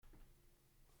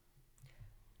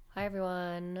Hi,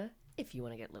 everyone. If you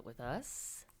want to get lit with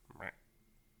us.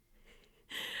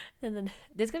 And then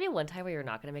there's going to be one time where you're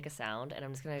not going to make a sound, and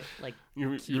I'm just going to,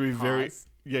 you're keep pause.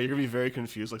 you're going to be very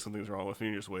confused, like something's wrong with me,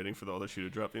 and you're just waiting for the other shoe to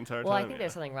drop the entire time. Well, I think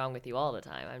there's something wrong with you all the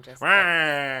time. I'm just...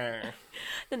 The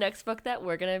next book that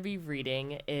we're going to be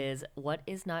reading is What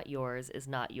Is Not Yours Is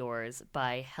Not Yours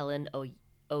by Helen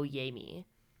Oyeyemi.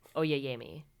 There you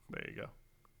go.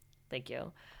 Thank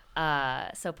you.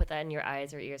 So put that in your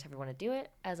eyes or ears, however you want to do it.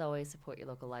 As always, support your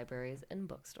local libraries and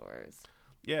bookstores.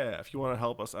 Yeah, if you want to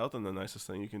help us out, then the nicest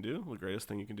thing you can do, the greatest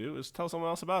thing you can do, is tell someone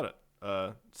else about it.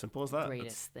 Simple as that.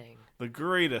 The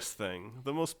greatest thing,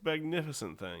 the most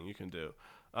magnificent thing you can do.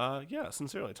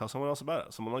 Sincerely, tell someone else about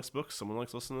it. Someone likes books, someone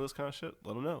likes listening to this kind of shit,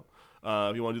 let them know.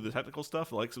 If you want to do the technical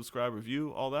stuff, like, subscribe,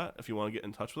 review, all that. If you want to get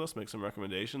in touch with us, make some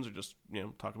recommendations, or just,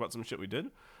 talk about some shit we did,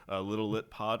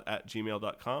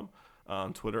 littlelitpod@gmail.com.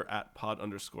 On Twitter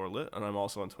 @pod_lit, and I'm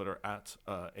also on Twitter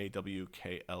 @AWKLEMA.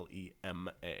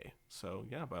 So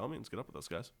yeah, by all means, get up with us,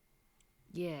 guys.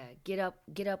 Yeah, get up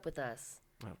with us.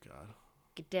 Oh God.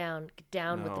 Get down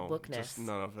with the bookness. Just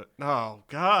none of it. Oh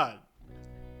God.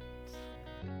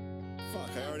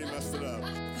 Fuck, I already messed it up.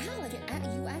 Wow,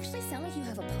 you actually sound like you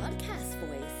have a podcast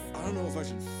voice. I don't know if I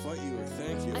should fight you or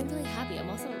thank you. I'm really happy.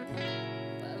 I'm also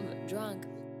drunk.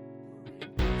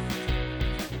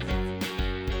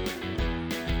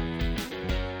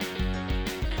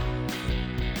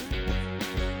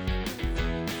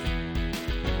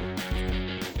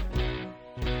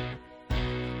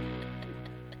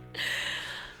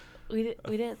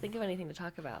 We didn't think of anything to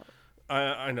talk about.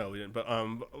 I know we didn't, but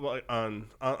on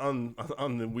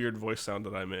the weird voice sound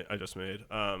that I just made,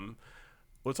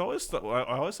 what's always I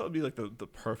always thought would be like the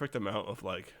perfect amount of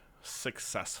like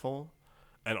successful,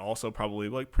 and also probably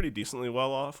like pretty decently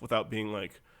well off without being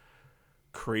like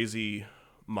crazy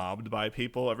mobbed by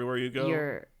people everywhere you go.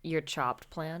 Your Chopped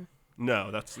plan?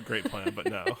 No, that's a great plan, but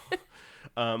no.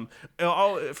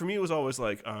 For me, it was always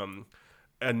like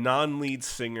a non-lead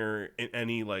singer in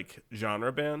any like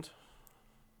genre band.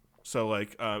 So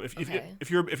like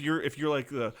if you're like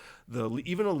the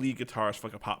even a lead guitarist for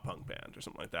like a pop punk band or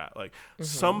something like that, like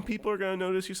some people are gonna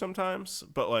notice you sometimes,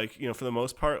 but like for the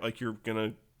most part, like you're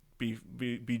gonna be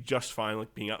just fine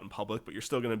like being out in public, but you're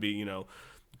still gonna be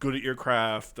good at your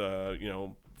craft,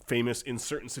 famous in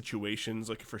certain situations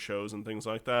like for shows and things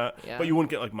like that. Yeah. But you wouldn't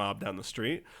get like mobbed down the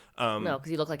street. No,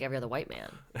 because you look like every other white man.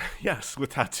 Yes, with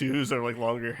tattoos or like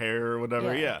longer hair or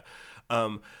whatever. Yeah.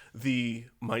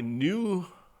 My new,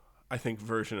 I think,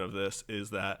 version of this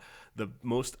is that the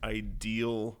most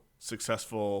ideal,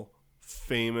 successful,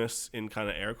 famous in kind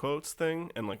of air quotes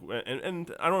thing, and like,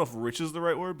 and I don't know if rich is the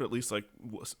right word, but at least like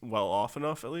well off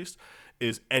enough, at least,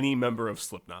 is any member of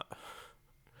Slipknot.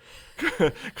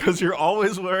 Because you're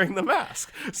always wearing the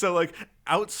mask. So, like,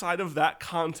 outside of that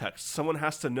context, someone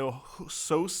has to know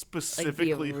so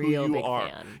specifically who you are.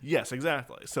 Fan. Yes,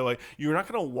 exactly. So, like, you're not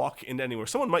going to walk into anywhere.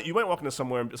 You might walk into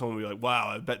somewhere and someone will be like, wow,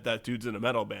 I bet that dude's in a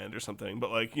metal band or something. But,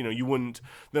 like, you wouldn't,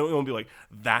 they won't be like,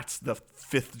 that's the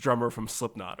fifth drummer from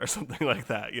Slipknot or something like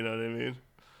that. You know what I mean?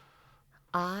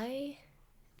 I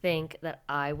think that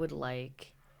I would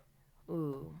like,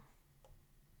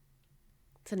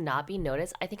 to not be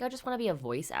noticed. I think I just want to be a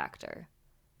voice actor.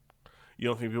 You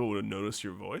don't think people would notice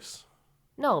your voice?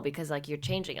 No, because like you're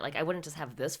changing it. Like I wouldn't just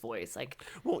have this voice. Like,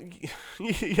 well,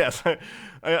 yes,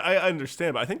 I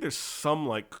understand, but I think there's some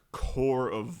like core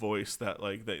of voice that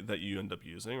like that you end up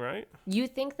using, right? You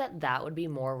think that would be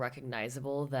more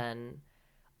recognizable than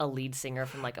a lead singer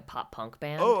from like a pop punk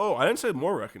band? Oh, I didn't say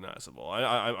more recognizable.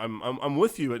 I'm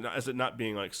with you as it not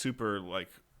being like super like.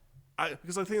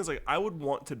 Because the thing is, like, I would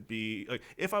want to be like,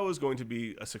 if I was going to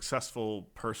be a successful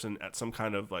person at some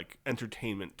kind of like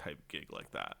entertainment type gig like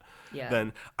that,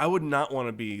 then I would not want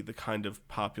to be the kind of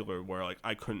popular where like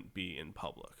I couldn't be in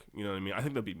public. You know what I mean? I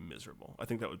think that'd be miserable. I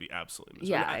think that would be absolutely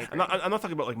miserable. Yeah, I agree. I'm not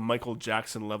talking about like Michael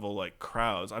Jackson level like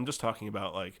crowds. I'm just talking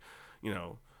about like,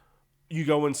 you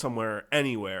go in somewhere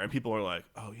anywhere and people are like,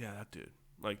 oh yeah, that dude.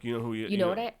 Like, you know who you. You know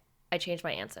what? I changed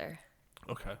my answer.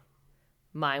 Okay.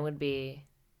 Mine would be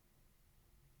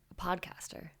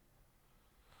podcaster,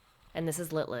 and this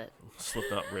is Lit.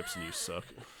 Slipknot rips and you suck.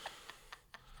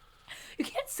 You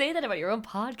can't say that about your own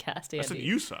podcast, Andy. I said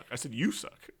you suck. I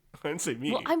didn't say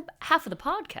me. Well, I'm half of the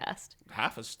podcast.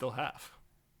 Half is still half.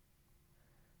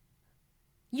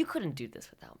 You couldn't do this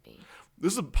without me.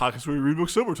 This is a podcast where we read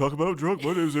books and we're talking about drunk.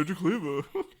 My name is Andrew Kleva.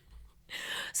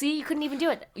 See, you couldn't even do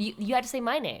it. You had to say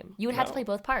my name. You would have to play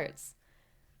both parts.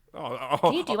 Oh,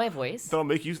 can you do my voice? Then I'll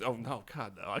make you. Oh no,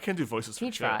 God, no! I can't do voices. Can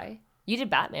you try? You did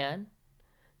Batman.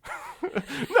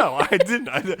 No, I didn't.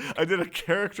 I did a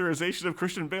characterization of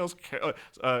Christian Bale's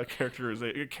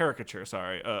caricature.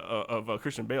 Sorry, of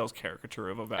Christian Bale's caricature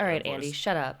of a Batman. All right, voice. Andy,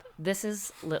 shut up. This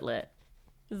is Lit.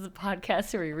 This is a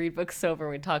podcast where we read books sober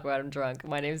and we talk about them drunk.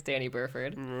 My name's Danny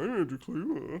Burford.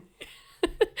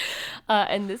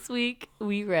 And this week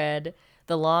we read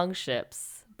The Long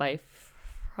Ships by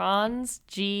Franz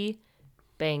G.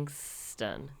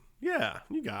 Bankston. Yeah,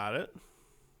 you got it.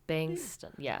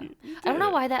 Bankston, yeah. You I don't know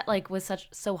did. why that was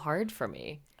so hard for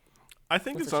me. I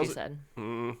think That's it what she sounds.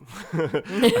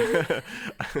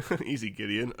 said. Easy,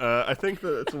 Gideon. I think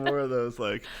that it's more of those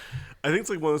like, I think it's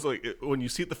like one of those like when you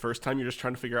see it the first time, you're just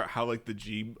trying to figure out how like the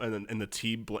G and the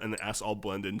T and the S all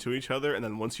blend into each other, and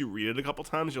then once you read it a couple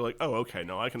times, you're like, oh, okay,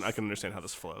 no, I can understand how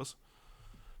this flows.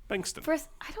 Bankston. First,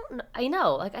 I don't know. I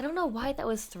know, like I don't know why that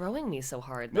was throwing me so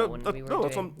hard though when we were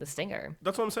doing the stinger.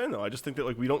 That's what I'm saying though. I just think that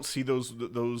like we don't see those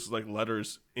like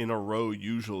letters in a row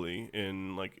usually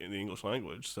in the English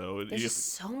language. So There's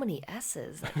just so many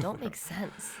S's that don't make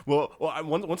sense. Well,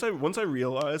 once I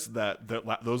realized that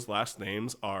those last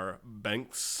names are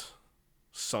Banks'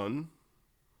 son.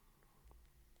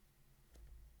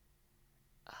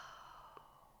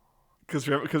 Because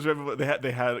they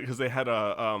had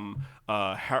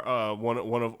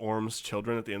one of Orm's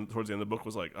children at the end, towards the end of the book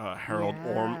was like Harold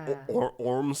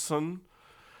Ormson.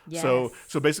 Yes.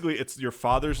 So basically it's your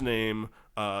father's name,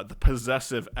 the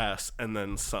possessive S, and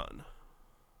then son.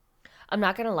 I'm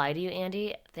not going to lie to you,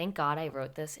 Andy. Thank God I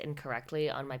wrote this incorrectly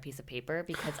on my piece of paper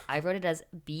because I wrote it as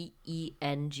Bengsston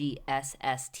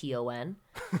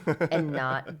and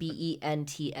not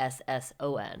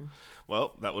Bentsson.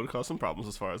 Well, that would have caused some problems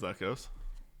as far as that goes.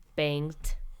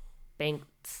 Banks.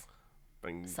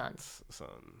 Son.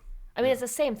 I mean, it's the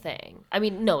same thing. I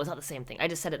mean, no, it's not the same thing. I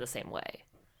just said it the same way.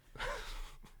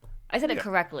 I said it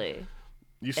correctly.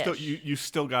 You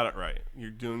still got it right.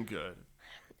 You're doing good.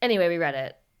 Anyway, we read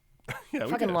it. Yeah,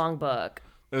 Fucking long book.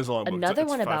 It was a long book. Another It's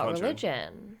one about 500.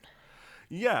 religion.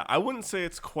 Yeah, I wouldn't say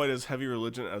it's quite as heavy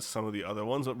religion as some of the other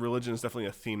ones, but religion is definitely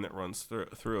a theme that runs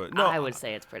through it. No, I would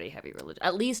say it's pretty heavy religion.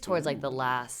 At least towards like the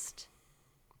last.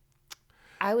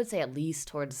 I would say at least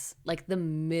towards like the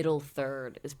middle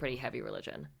third is pretty heavy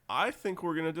religion. I think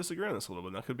we're gonna disagree on this a little bit.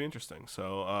 And that could be interesting.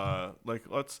 So,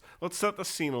 let's set the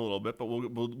scene a little bit, but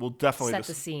we'll definitely Set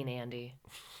the scene, Andy.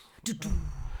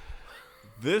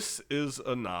 This is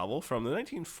a novel from the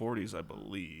 1940s, I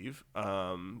believe,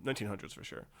 1900s for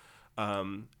sure.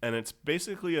 And it's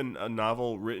basically a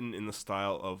novel written in the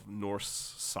style of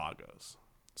Norse sagas.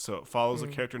 So it follows a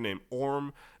character named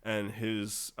Orm and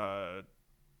his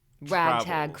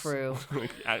Ragtag travels. crew.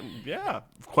 Yeah,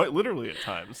 quite literally at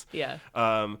times. Yeah.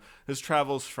 His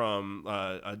travels from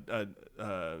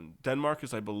Denmark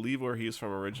is, I believe, where he's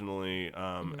from originally,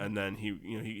 and then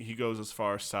he goes as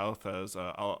far south as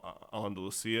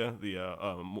Al-Andalusia,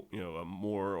 a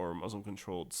Moor or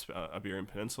Muslim-controlled Iberian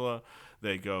Peninsula.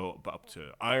 They go up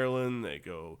to Ireland. They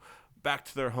go back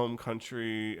to their home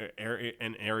country,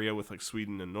 an area with like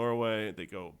Sweden and Norway. They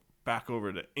go back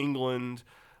over to England,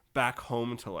 back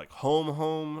home to like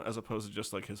home as opposed to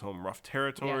just like his home rough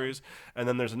territories. And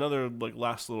then there's another like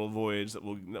last little voyage that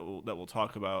we'll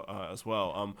talk about as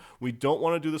well. We don't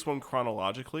want to do this one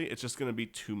chronologically. It's just going to be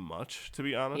too much, to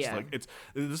be honest. Yeah. Like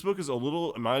this book is a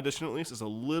little, in my edition at least, is a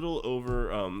little over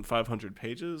 500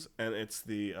 pages, and it's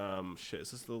the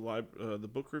is this the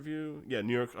book review? Yeah,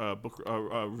 New York book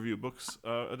review books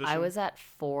edition. I was at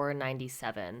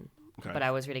 497. Okay. But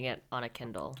I was reading it on a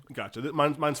Kindle. Gotcha.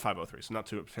 Mine's 503, so not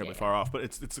too terribly far off. But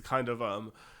it's a kind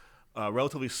of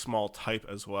relatively small type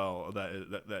as well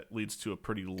that leads to a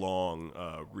pretty long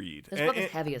read. This book is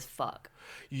heavy as fuck.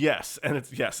 Yes,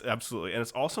 absolutely, and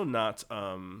it's also not.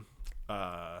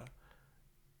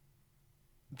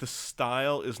 The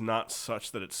style is not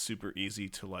such that it's super easy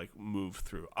to like move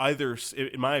through. Either,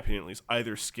 in my opinion at least,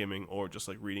 either skimming or just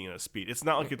like reading at a speed. It's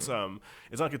not like it's not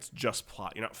like it's just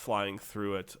plot. You're not flying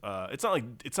through it. It's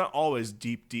not always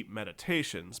deep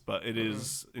meditations, but it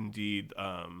is indeed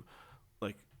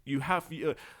like you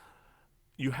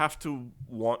have to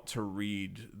want to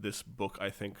read this book, I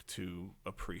think, to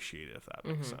appreciate it, if that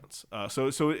makes sense. So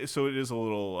it is a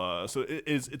little.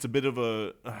 It's a bit of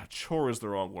a chore is the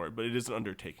wrong word, but it is an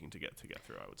undertaking to get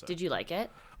through, I would say. Did you like it?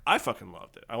 I fucking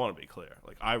loved it. I want to be clear.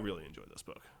 Like, I really enjoyed this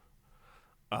book.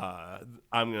 Are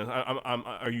you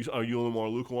a little more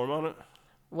lukewarm on it?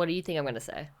 What do you think I'm gonna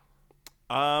say?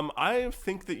 I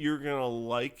think that you're gonna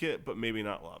like it, but maybe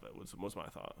not love it. Was my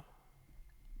thought.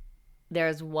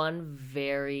 There's one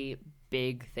very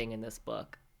big thing in this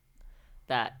book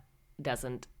that is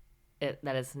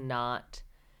not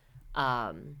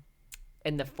in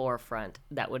the forefront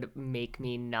that would make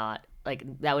me not like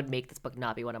that would make this book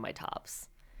not be one of my tops.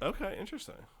 Okay,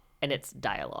 interesting. And it's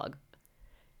dialogue.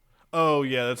 Oh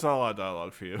yeah, that's not a lot of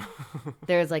dialogue for you.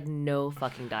 There's like no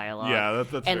fucking dialogue. Yeah,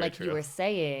 that's and very like true. you were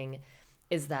saying,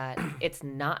 is that it's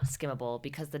not skimmable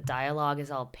because the dialogue is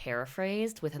all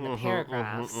paraphrased within the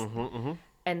paragraphs,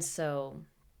 and so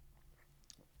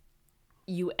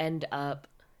you end up,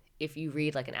 if you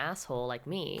read like an asshole like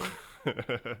me,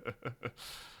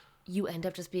 you end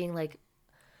up just being like,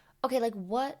 okay, like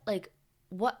what,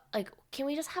 can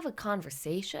we just have a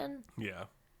conversation? Yeah.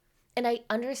 And I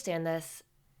understand this,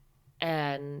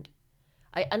 and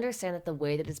I understand that the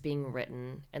way that it's being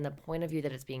written and the point of view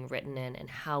that it's being written in and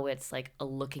how it's like a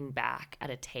looking back at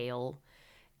a tale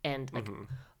and like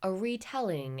a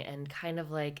retelling and kind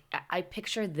of like I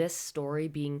picture this story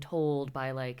being told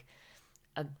by like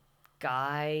a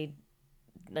guy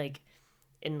like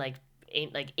in like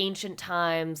ancient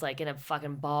times, like in a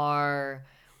fucking bar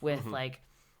with like,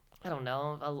 I don't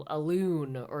know, a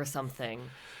loon or something.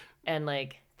 And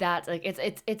like that's like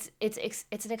it's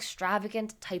an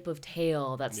extravagant type of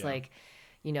tale that's like,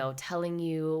 you know, telling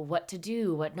you what to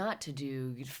do, what not to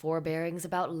do, forebearings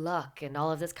about luck and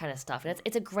all of this kind of stuff. And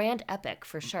it's a grand epic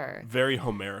for sure. Very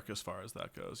Homeric as far as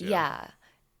that goes. Yeah.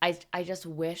 I just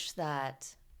wish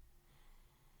that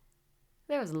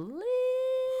there was a little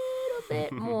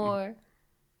bit more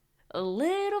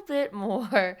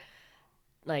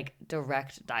like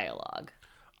direct dialogue.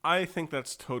 I think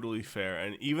that's totally fair.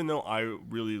 And even though I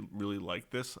really, really like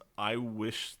this, I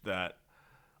wish that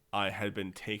I had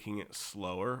been taking it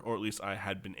slower, or at least I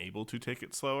had been able to take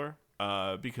it slower,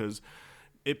 because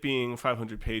it being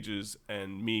 500 pages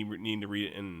and me needing to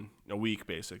read it in a week,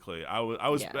 basically,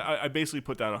 I basically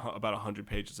put down about 100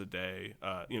 pages a day,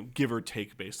 give or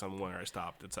take based on where I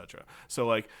stopped, etc. So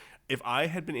like, if I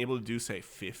had been able to do say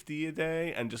 50 a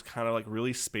day and just kind of like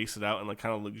really space it out and like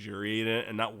kind of luxuriate it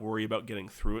and not worry about getting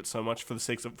through it so much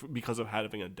because of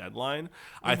having a deadline,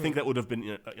 I think that would have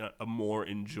been a more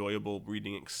enjoyable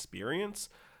reading experience.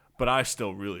 But I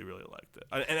still really, really liked it,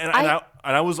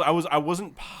 I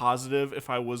wasn't positive if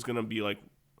I was gonna be like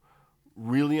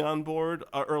really on board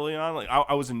early on. Like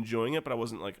I was enjoying it, but I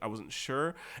wasn't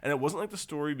sure, and it wasn't like the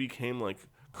story became like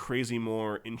crazy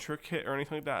more intricate or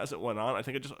anything like that as it went on. I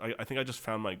think I just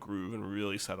found my groove and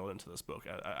really settled into this book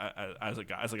as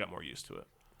I got more used to it.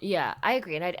 Yeah, I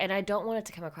agree, and I don't want it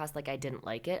to come across like I didn't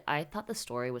like it. I thought the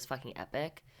story was fucking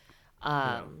epic.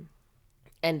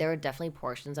 And there were definitely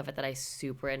portions of it that I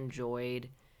super enjoyed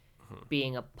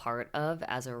being a part of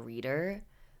as a reader.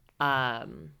 I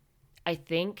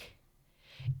think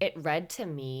it read to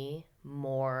me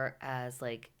more as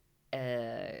like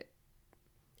a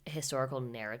historical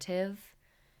narrative,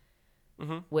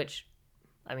 which,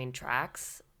 I mean,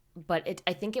 tracks. But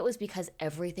I think it was because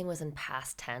everything was in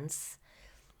past tense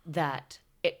that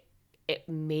it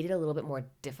made it a little bit more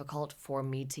difficult for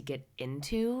me to get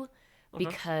into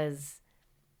because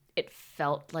it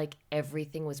felt like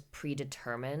everything was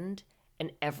predetermined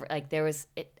and I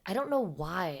don't know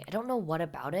why. I don't know what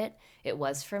about it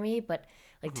was for me, but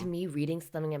like to me reading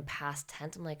something in past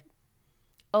tense, I'm like,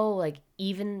 oh, like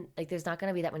even like there's not going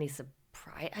to be that many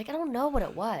surprise. Like I don't know what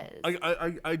it was.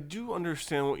 I do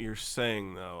understand what you're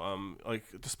saying though. Like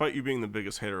despite you being the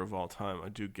biggest hater of all time, I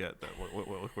do get that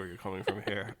where you're coming from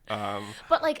here.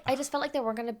 But like I just felt like there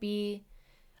weren't going to be.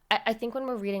 I think when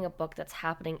we're reading a book that's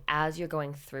happening as you're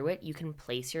going through it, you can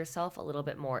place yourself a little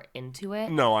bit more into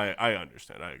it. No, I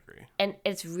understand. I agree. And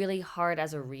it's really hard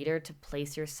as a reader to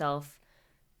place yourself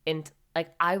in.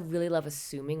 Like, I really love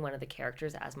assuming one of the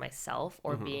characters as myself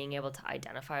or being able to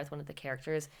identify with one of the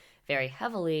characters very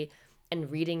heavily and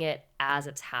reading it as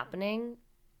it's happening.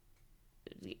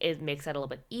 It makes that a little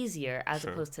bit easier as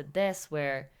opposed to this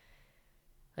where,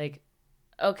 like,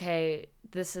 okay,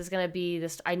 this is going to be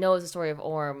this. I know it's a story of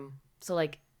Orm. So,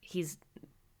 like, he's,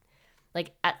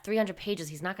 like, at 300 pages,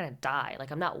 he's not going to die.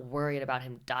 Like, I'm not worried about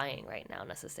him dying right now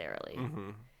necessarily.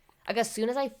 Like, as soon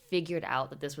as I figured out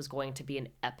that this was going to be an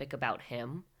epic about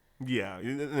him. Yeah,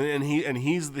 and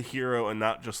he's the hero and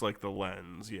not just, like, the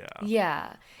lens, yeah.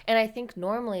 Yeah, and I think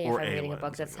normally if I'm reading a book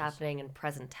lens, that's happening in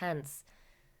present tense,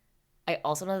 I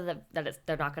also know that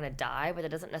they're not going to die, but it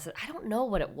doesn't necessarily. I don't know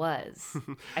what it was.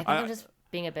 I think I'm just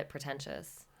being a bit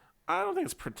pretentious. I don't think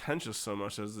it's pretentious so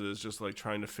much as it is just like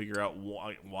trying to figure out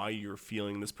why you're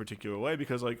feeling this particular way.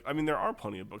 Because like I mean, there are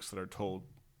plenty of books that are told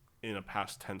in a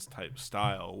past tense type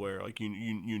style where like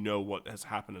you know what has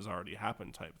happened has already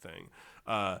happened type thing.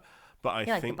 But I think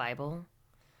like the Bible.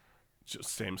 Just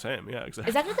same, yeah, exactly.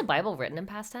 Is actually the Bible written in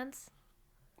past tense?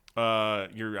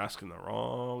 You're asking the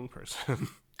wrong person.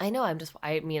 I know. I'm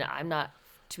not.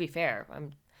 To be fair,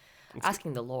 I'm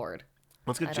asking the Lord.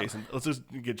 Let's get Jason. Let's just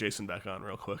get Jason back on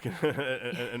real quick.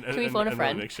 Can we phone a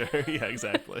friend? Really make sure. Yeah,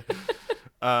 exactly.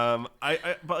 But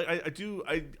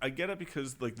I get it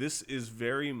because like this is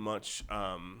very much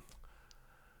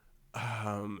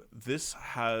this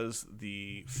has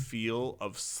the feel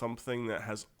of something that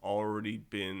has already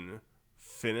been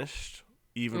finished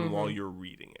even while you're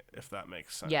reading it, if that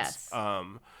makes sense. Yes.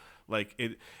 Like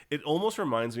it almost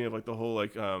reminds me of like the whole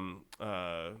like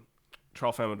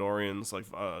Tralfamadorians, like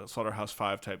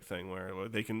Slaughterhouse-5 type thing, where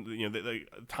they can,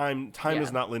 time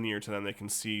is not linear to them. They can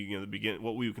see, the begin,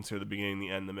 what we would consider the beginning, the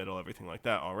end, the middle, everything like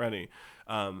that already.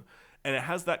 And it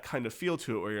has that kind of feel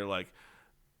to it, where you're like,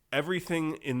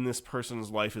 everything in this person's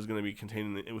life is going to be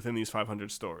contained within these 500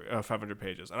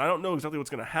 pages. And I don't know exactly what's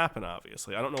going to happen.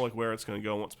 Obviously, I don't know like where it's going to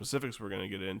go and what specifics we're going to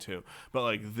get into. But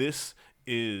like this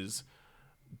is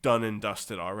done and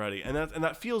dusted already, and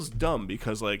that feels dumb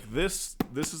because like this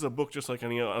is a book just like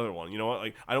any other one. You know what?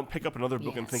 Like I don't pick up another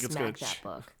book and think it's gonna that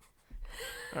book.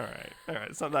 All right,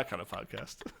 it's not that kind of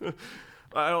podcast.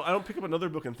 I don't pick up another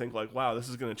book and think like, wow, this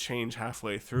is gonna change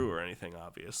halfway through or anything.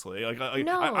 Obviously, like I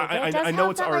know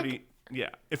it's already.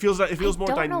 Like, it feels more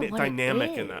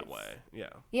dynamic in that way.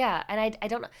 Yeah, and I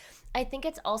don't know. I think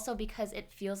it's also because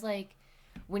it feels like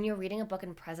when you're reading a book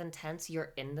in present tense,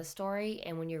 you're in the story,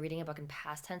 and when you're reading a book in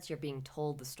past tense, you're being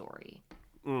told the story.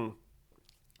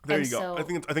 There you go. I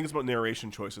think it's about narration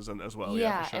choices and as well.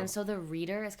 Yeah, for sure. And so the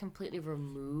reader is completely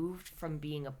removed from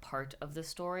being a part of the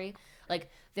story. Like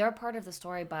they're a part of the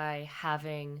story by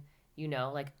having,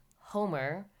 like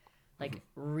Homer, like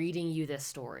reading you this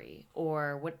story,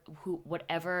 or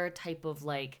whatever type of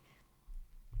like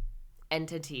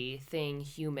entity thing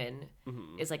human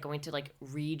is like going to like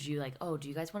read you like, oh, do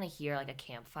you guys want to hear like a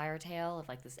campfire tale of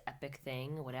like this epic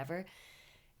thing or whatever?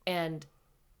 And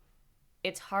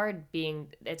it's hard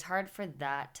for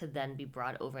that to then be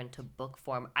brought over into book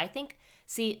form. I think,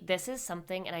 see, this is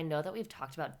something, and I know that we've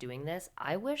talked about doing this.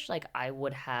 I wish like I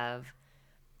would have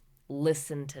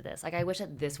listened to this. Like I wish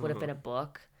that this would have been a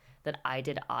book that I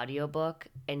did audiobook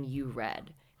and you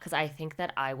read, because I think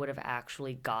that I would have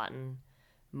actually gotten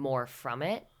more from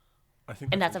it. I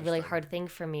think that's a really hard thing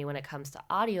for me when it comes to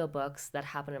audiobooks that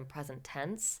happen in present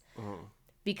tense,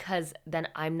 because then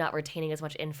I'm not retaining as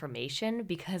much information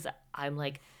because I'm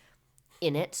like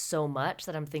in it so much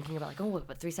that I'm thinking about like, oh,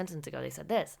 but 3 sentences ago they said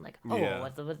this. I'm like, oh,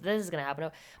 what this is going to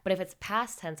happen. But if it's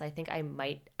past tense, I think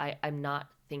I'm not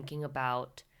thinking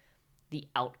about the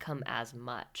outcome as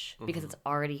much because it's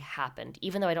already happened,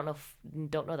 even though I don't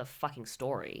know the fucking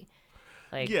story.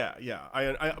 Like, yeah.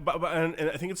 And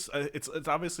I think it's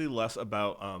obviously less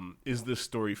about is this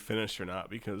story finished or not,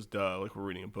 because like we're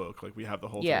reading a book, like we have the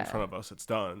whole thing in front of us, it's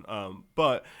done.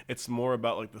 But it's more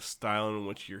about like the style in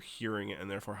which you're hearing it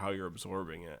and therefore how you're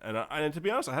absorbing it. And to be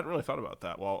honest, I hadn't really thought about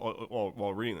that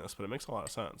while reading this, but it makes a lot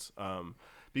of sense.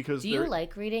 Because do you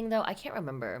like reading though? I can't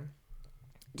remember.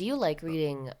 Do you like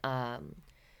reading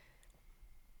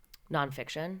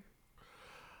nonfiction?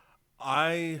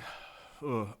 I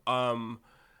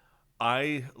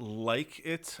like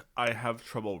it. I have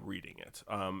trouble reading it.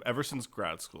 Ever since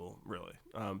grad school, really,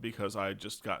 because I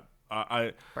just got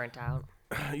burnt out.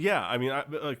 Yeah, I mean,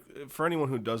 like for anyone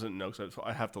who doesn't know, because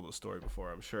I have told the story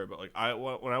before, I'm sure, but like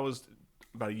when I was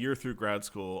about a year through grad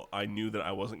school, I knew that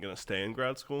I wasn't going to stay in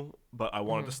grad school, but I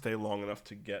wanted to stay long enough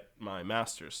to get my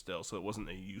master's still, so it wasn't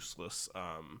a useless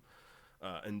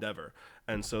endeavor.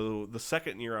 And so the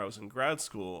second year I was in grad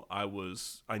school, I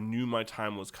knew my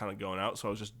time was kind of going out, so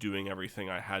I was just doing everything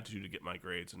I had to do to get my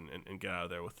grades and get out of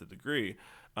there with the degree.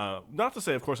 Not to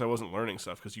say, of course, I wasn't learning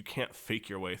stuff, because you can't fake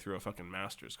your way through a fucking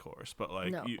master's course, but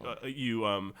like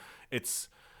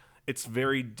it's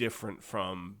very different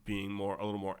from being a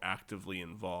little more actively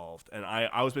involved. And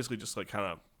I was basically just like kind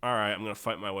of, all right, I'm going to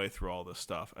fight my way through all this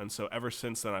stuff. And so ever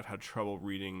since then, I've had trouble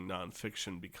reading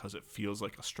nonfiction because it feels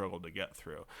like a struggle to get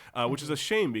through, which is a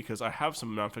shame, because I have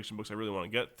some nonfiction books I really want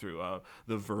to get through.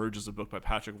 The Verge is a book by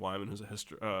Patrick Wyman, who's a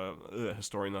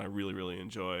historian that I really, really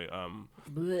enjoy.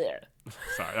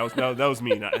 Sorry, that was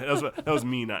me, not that was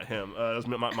me, not him. That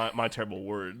was my terrible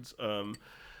words.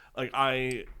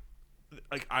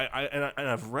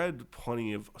 I've read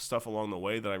plenty of stuff along the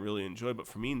way that I really enjoy, but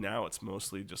for me now it's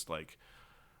mostly just like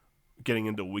getting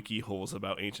into wiki holes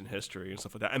about ancient history and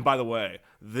stuff like that. And by the way,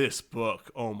 this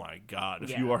book, oh my god,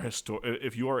 if you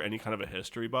are any kind of a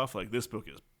history buff, like this book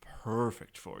is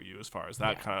perfect for you as far as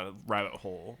that kind of rabbit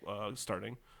hole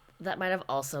starting. That might have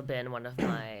also been one of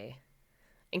my.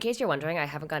 In case you're wondering, I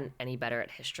haven't gotten any better at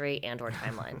history and or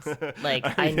timelines.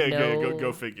 Like I know.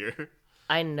 Go figure.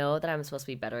 I know that I'm supposed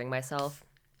to be bettering myself.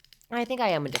 I think I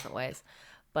am in different ways.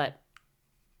 But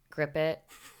Grip It,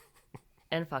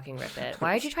 and fucking rip it.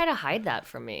 Why did you try to hide that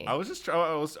from me? I was just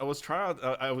I was trying.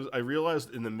 I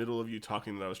realized in the middle of you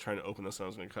talking that I was trying to open this and I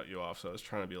was going to cut you off. So I was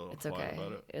trying to be a little quiet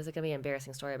about it. It was going to be an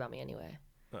embarrassing story about me anyway.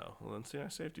 Oh, well then see, I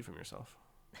saved you from yourself.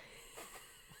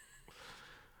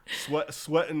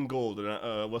 Sweat and Gold,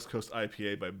 a West Coast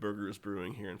IPA by Burgers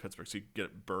Brewing here in Pittsburgh. So you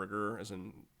get burger as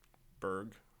in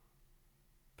Berg,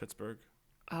 Pittsburgh.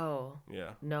 Oh. Yeah.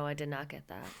 No, I did not get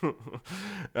that.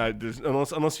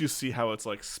 Unless you see how it's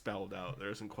like spelled out, there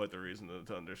isn't quite the reason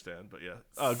to understand. But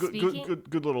yeah,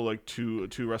 good little like two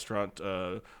restaurant,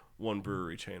 one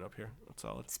brewery chain up here. That's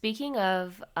solid. Speaking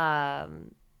of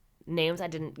names I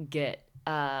didn't get,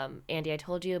 Andy, I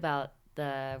told you about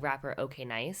the rapper OK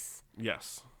Nice.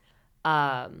 Yes.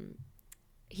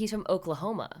 He's from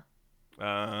Oklahoma.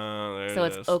 So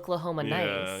it's Oklahoma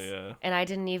Nice. Yeah. And I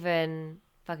didn't even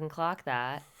fucking clock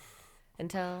that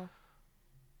until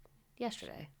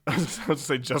yesterday. I was about to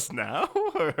say just now?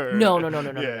 Or? No.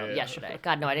 Yesterday.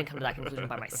 God, no, I didn't come to that conclusion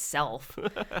by myself.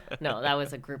 No, that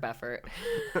was a group effort.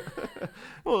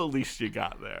 Well, at least you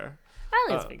got there.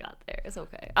 At least we got there. It's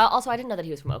okay. Also, I didn't know that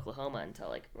he was from Oklahoma until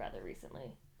like rather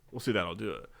recently. We'll see. That'll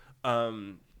do it.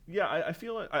 Yeah, I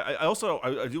feel like I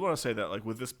do want to say that like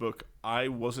with this book, I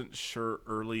wasn't sure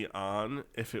early on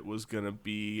if it was gonna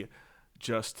be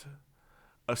just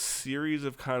a series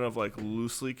of kind of like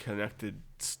loosely connected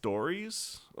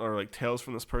stories or like tales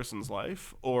from this person's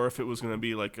life, or if it was gonna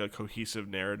be like a cohesive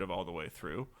narrative all the way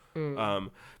through.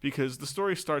 Because the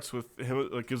story starts with him,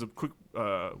 like gives a quick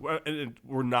and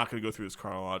we're not going to go through this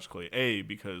chronologically,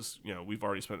 because we've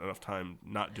already spent enough time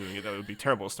not doing it that it would be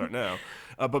terrible to start now,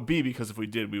 but B, because if we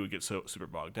did we would get so super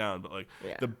bogged down. But like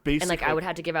the basic, and like I would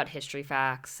have to give out history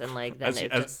facts and like then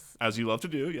as you love to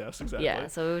do. Yes, exactly. Yeah,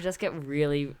 so it would just get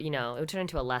really it would turn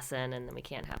into a lesson, and then we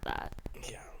can't have that.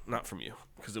 Yeah, not from you,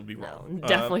 because it would be wrong.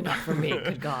 Definitely not from me.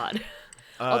 Good God.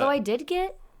 Although I did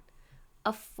get I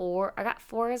got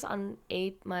 4s on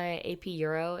my AP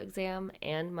Euro exam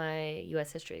and my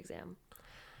U.S. History exam.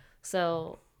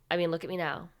 So, I mean, look at me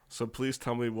now. So please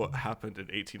tell me what happened in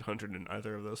 1800 in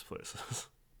either of those places.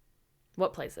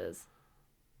 What places?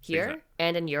 Here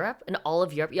and in Europe? In all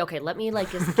of Europe? Okay, let me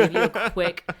just give you a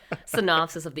quick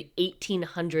synopsis of the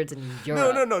 1800s in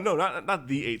Europe. No, not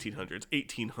the 1800s.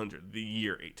 1800, the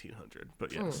year 1800.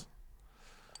 But yes.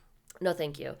 No,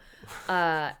 thank you.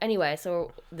 Anyway,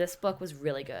 so this book was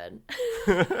really good.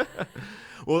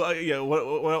 Well,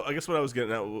 I guess what I was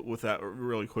getting at with that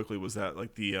really quickly was that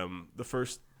like the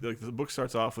first, like the book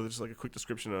starts off with just like a quick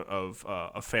description of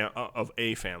a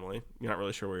family. You're not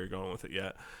really sure where you're going with it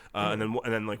yet, and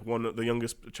then like the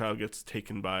youngest child gets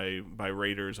taken by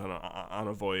raiders on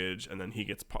a voyage, and then he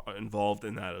gets involved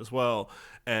in that as well.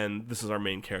 And this is our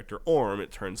main character, Orm,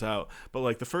 it turns out. But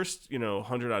like the first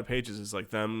 100 odd pages is like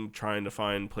them trying to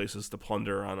find places to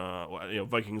plunder on a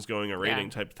Vikings going a raiding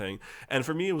type thing. And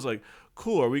for me, it was like,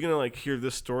 cool. Are we gonna like hear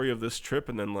this story of this trip,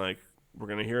 and then like we're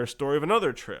gonna hear a story of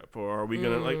another trip, or are we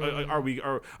gonna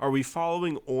are we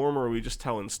following Orm, or are we just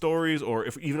telling stories, or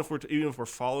even if we're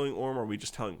following Orm, are we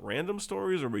just telling random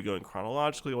stories, or are we going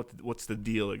chronologically? What's the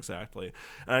deal exactly?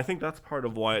 And I think that's part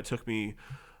of why it took me,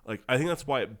 like I think that's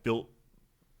why it built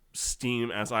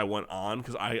steam as I went on,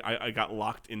 because I got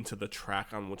locked into the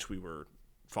track on which we were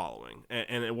following,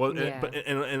 and it was but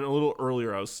a little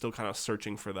earlier I was still kind of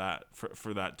searching for that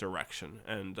direction,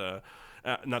 and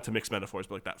not to mix metaphors,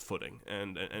 but like that footing,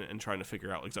 and trying to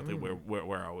figure out exactly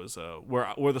where I was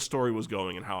where the story was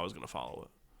going and how I was going to follow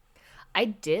it. I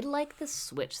did like the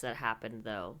switch that happened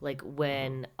though, like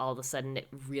when all of a sudden it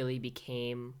really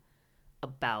became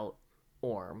about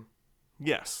Orm.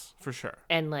 Yes, for sure.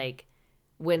 And like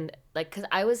when because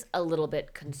I was a little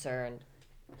bit concerned.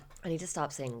 I need to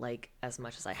stop saying like as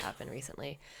much as I have been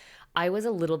recently. I was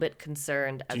a little bit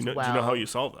concerned as well. Do you know how you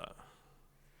solve that?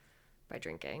 By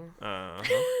drinking.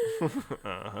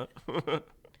 Well,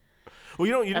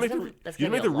 you didn't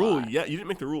make the rule yet. You didn't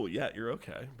make the rule yet. You're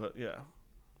okay. But yeah,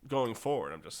 going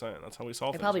forward, I'm just saying that's how we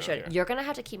solve things. I probably should. Here. You're gonna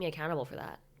have to keep me accountable for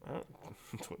that.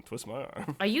 Twist my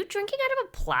arm. Are you drinking out of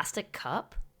a plastic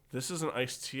cup? This is an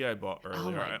iced tea I bought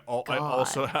earlier. Oh my God.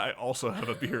 I also have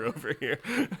a beer over here.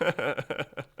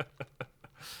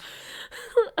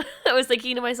 I was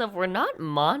thinking to myself, we're not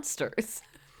monsters.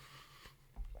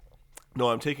 No,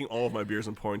 I'm taking all of my beers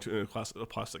and pouring into a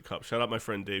plastic cup. Shout out my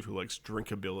friend Dave, who likes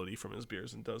drinkability from his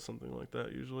beers and does something like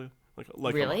that usually.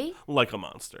 Really? Like a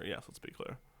monster. Yes, let's be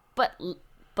clear. But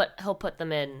he'll put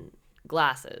them in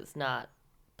glasses, not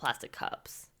plastic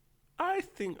cups. I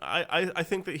think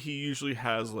that he usually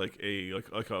has like a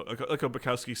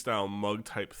Bukowski style mug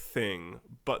type thing.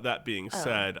 But that being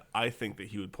said, I think that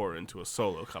he would pour it into a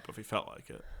solo cup if he felt like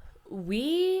it.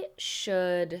 We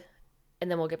should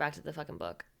and then we'll get back to the fucking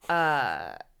book.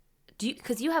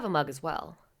 Because you have a mug as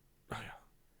well. Oh yeah.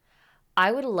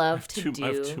 I would love to do.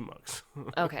 I have 2 mugs.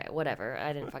 Okay, whatever.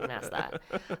 I didn't fucking ask that.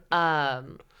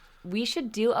 We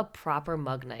should do a proper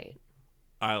mug night.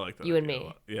 I like that. You and idea me. a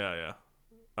lot. Yeah.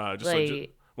 Just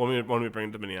Like- want me to bring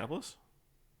it to Minneapolis?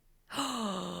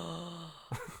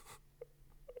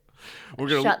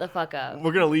 Shut the fuck up.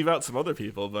 We're gonna leave out some other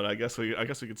people, but I guess we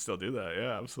could still do that.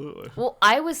 Yeah, absolutely. Well,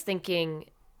 I was thinking,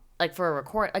 like for a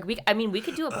record, like we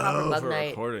could do a proper mug for night,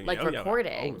 recording. like Oh, yeah.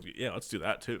 recording. Oh, yeah, let's do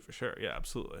that too for sure. Yeah,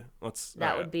 absolutely. Let's.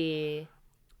 That would be.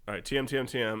 All right,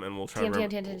 TM, and we'll try. TM, to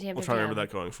remember, TM, TM, we'll try to remember TM.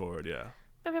 that going forward. Yeah.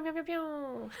 Pew, pew, pew, pew,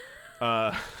 pew.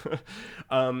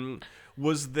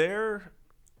 Was there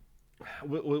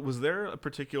a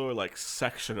particular like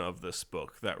section of this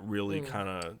book that really kind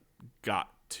of got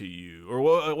to you,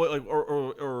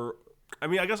 or I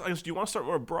mean, I guess do you want to start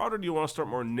more broad or do you want to start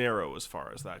more narrow as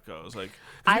far as that goes? Like,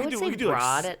 I would say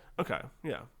broad. Okay,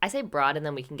 yeah. I say broad, and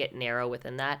then we can get narrow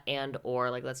within that, or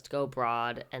like let's go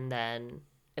broad, and then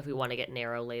if we want to get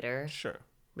narrow later, Sure.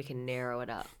 we can narrow it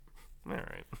up. All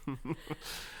right.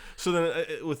 So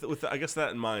then, with I guess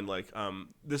that in mind, like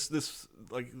this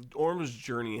like Orm's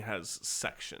journey has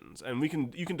sections, and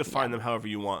you can define them however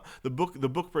you want. The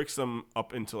book breaks them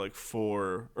up into like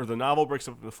 4, or the novel breaks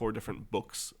up into 4 different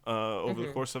books over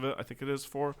the course of it. I think it is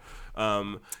 4.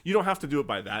 You don't have to do it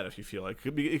by that if you feel like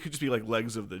it could just be like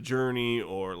legs of the journey,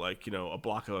 or like a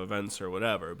block of events or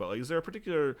whatever. But like, is there a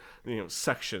particular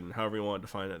section, however you want to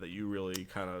define it, that you really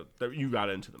that you got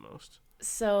into the most?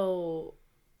 So.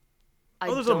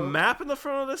 There's a map in the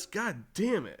front of this? God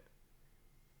damn it.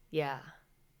 Yeah.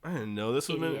 I didn't know this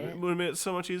would have made it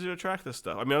so much easier to track this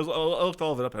stuff. I mean, I looked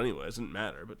all of it up anyway. It didn't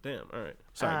matter, but damn. All right.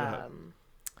 Sorry, go ahead.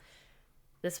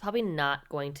 This is probably not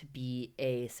going to be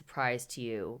a surprise to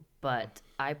you, but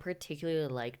I particularly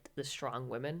liked the strong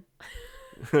women.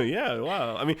 Yeah,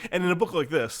 wow. I mean, and in a book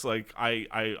like this, like, I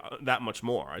that much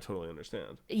more. I totally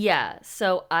understand. Yeah,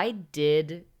 so I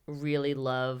did really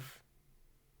love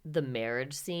the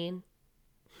marriage scene.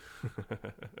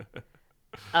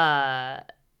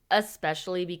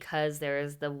 Especially because there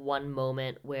is the one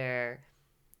moment where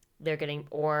they're getting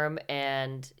Orm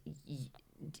and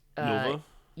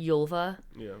Ylva.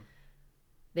 Yeah.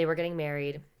 They were getting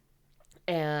married,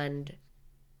 and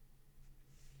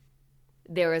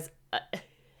there was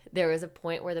a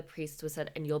point where the priest was said,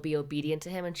 "And you'll be obedient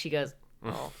to him," and she goes,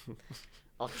 "Oh,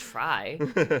 I'll try."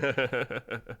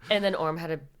 And then Orm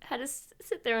had to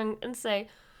sit there and say,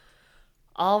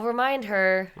 I'll remind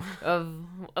her of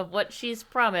what she's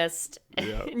promised.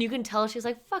 Yeah. And you can tell she's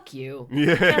like, fuck you.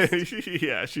 Yeah.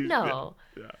 Yeah. No.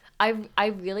 Yeah. I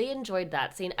really enjoyed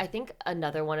that scene. I think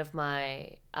another one of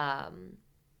my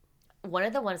one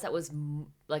of the ones that was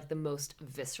like the most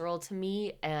visceral to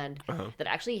me and that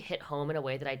actually hit home in a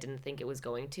way that I didn't think it was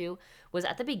going to was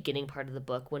at the beginning part of the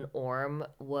book when Orm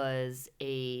was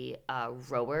a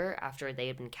rower after they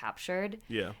had been captured.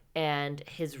 Yeah. And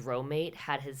his roommate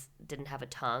didn't have a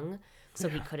tongue, so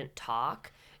he couldn't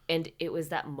talk. And it was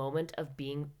that moment of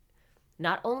being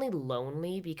not only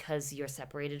lonely because you're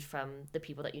separated from the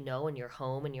people that you know and you're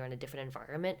home and you're in a different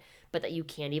environment, but that you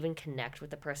can't even connect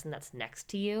with the person that's next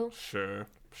to you. Sure.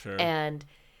 And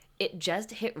it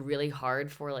just hit really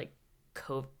hard for like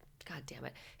COVID. God damn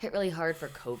it. Hit really hard for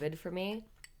COVID for me.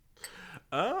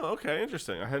 Oh, okay.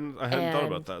 Interesting. I hadn't thought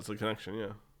about that as a connection.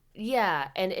 Yeah. Yeah.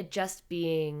 And it just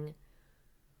being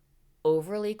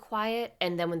overly quiet.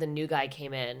 And then when the new guy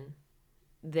came in,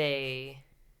 they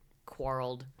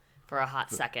quarreled for a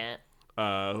hot second.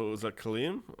 Who was that?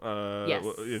 Khalim? Yes.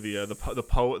 The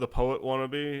poet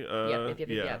wannabe.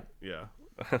 Yep. Yeah.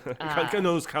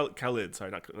 No, it was Khalid.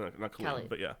 Sorry, not Khalim, Khalid.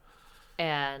 but yeah.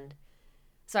 And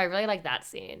so I really like that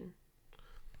scene.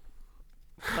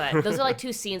 But those are like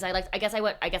 2 scenes I liked. I guess I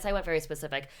went very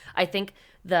specific. I think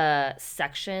the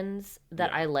sections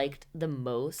that I liked the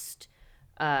most.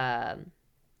 Hold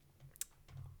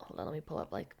on, let me pull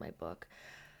up like my book.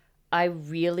 I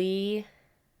really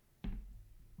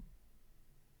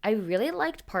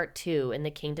liked part 2 in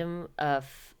the Kingdom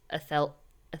of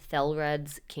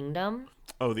Ethelred's Kingdom.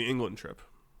 Oh, the England trip.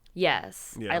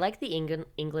 Yes, Yeah. I like the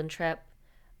England trip.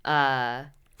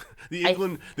 The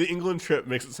England trip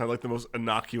makes it sound like the most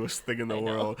innocuous thing in the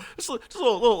world. Just a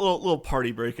little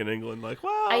party break in England. Like,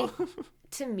 wow.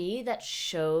 To me, that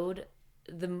showed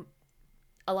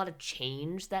a lot of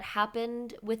change that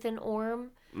happened within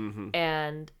Orm,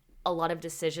 and a lot of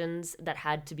decisions that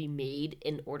had to be made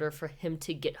in order for him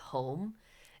to get home,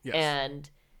 and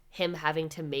him having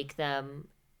to make them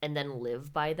and then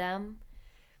live by them.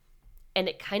 And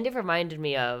it kind of reminded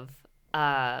me of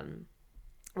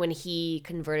when he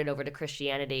converted over to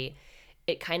Christianity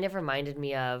it kind of reminded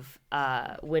me of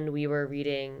when we were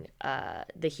reading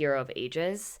The Hero of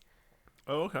Ages.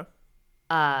 Oh, okay.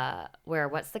 Where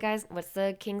what's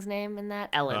the king's name in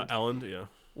that? Elend. Elend, yeah.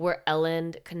 Where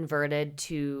Elend converted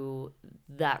to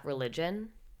that religion.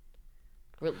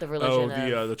 The religion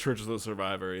the Church of the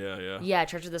Survivor, yeah. Yeah,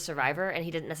 Church of the Survivor, and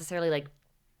he didn't necessarily like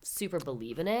super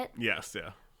believe in it. Yes,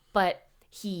 yeah. But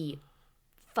he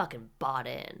fucking bought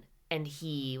in. And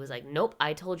he was like, nope,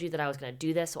 I told you that I was going to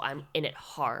do this, so I'm in it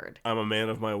hard. I'm a man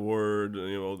of my word.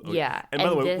 Yeah. And by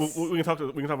the way, we can talk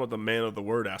about the man of the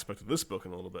word aspect of this book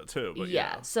in a little bit too. But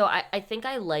yeah. So I think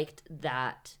I liked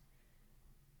that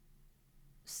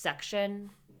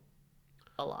section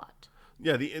a lot.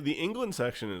 Yeah, the England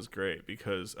section is great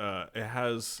because it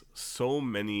has so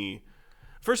many.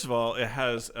 First of all, it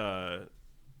has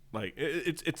like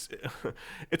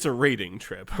it's a raiding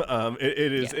trip.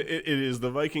 It is the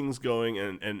Vikings going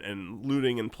and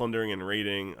looting and plundering and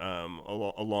raiding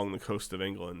along the coast of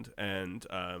England and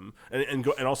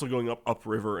also going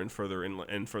upriver and further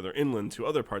inland to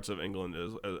other parts of England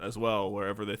as well,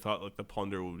 wherever they thought like the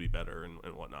plunder would be better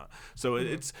and whatnot. So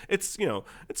it's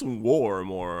war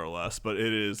more or less, but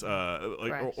it is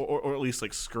like or at least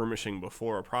like skirmishing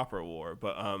before a proper war,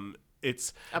 but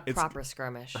it's proper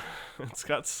skirmish. It's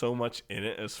got so much in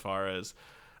it as far as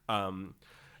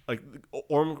like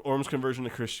Orm's conversion to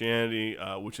Christianity,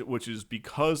 which is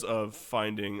because of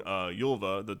finding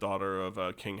Ylva, the daughter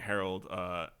of King Harold,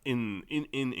 in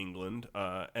England,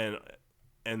 and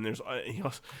there's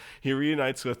he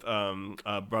reunites with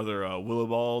brother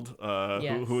Willibald,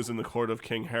 yes. who was in the court of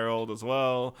King Harold as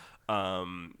well.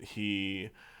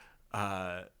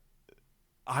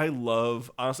 I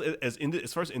love, honestly,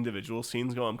 as far as individual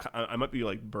scenes go, I might be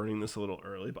like burning this a little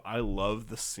early, but I love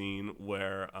the scene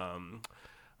where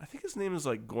I think his name is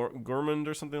like Gormund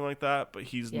or something like that, but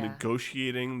he's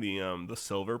negotiating the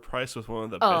silver price with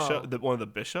one of the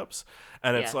bishops,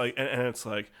 and it's like and it's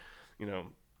like, you know,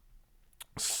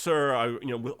 sir,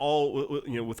 with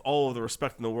all of the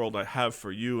respect in the world I have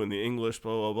for you and the English,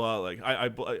 blah blah blah. Like I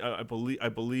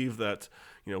believe that,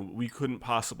 you know, we couldn't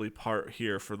possibly part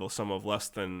here for the sum of less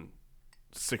than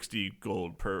 60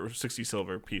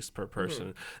 silver piece per person.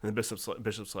 Mm-hmm. And the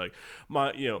bishop's like,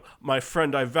 my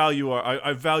friend, I value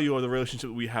the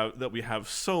relationship that we have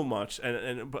so much,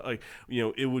 but like, you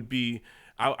know, it would be.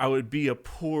 I would be a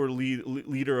poor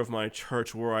leader of my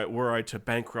church were I to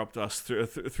bankrupt us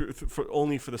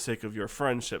only for the sake of your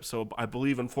friendship. So I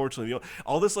believe, unfortunately,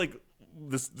 all this like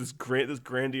this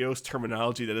grandiose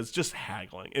terminology that is just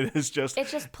haggling. It's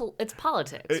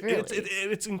politics. Really,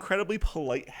 it's incredibly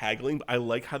polite haggling. But I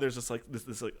like how there's just like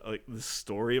this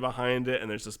story behind it, and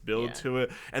there's this build to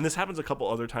it. And this happens a couple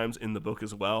other times in the book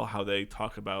as well. How they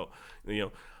talk about, you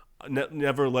know,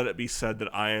 never let it be said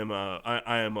that I am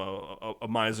a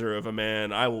miser of a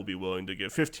man. I will be willing to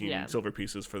give 15 silver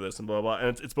pieces for this and blah blah.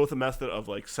 And it's both a method of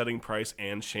like setting price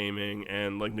and shaming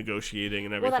and like negotiating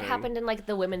and everything. Well, that happened in like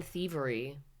the women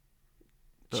thievery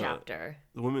chapter.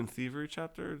 The women thievery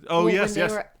chapter. Oh, well, yes.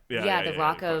 The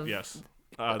rock of yes.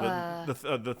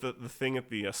 The thing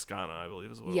at the Ascana, I believe,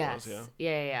 is what it was.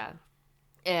 Yeah.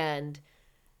 And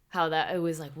how that it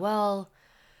was like, well,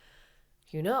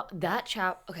 you know, that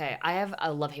okay, I have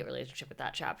a love-hate relationship with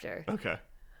that chapter. Okay.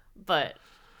 But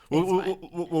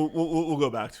we'll go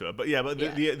back to it. But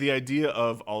the idea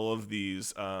of all of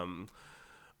these like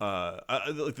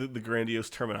the grandiose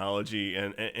terminology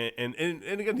and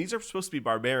again, these are supposed to be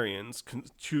barbarians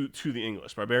to the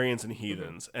English, barbarians and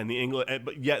heathens, and the English,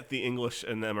 but yet the English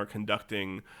and them are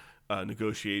conducting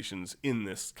negotiations in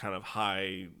this kind of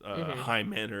high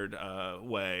mannered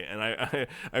way, and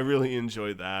I really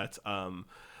enjoy that.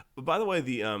 But by the way,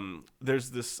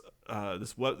 there's this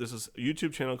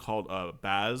YouTube channel called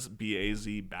Baz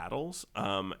Battles,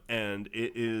 and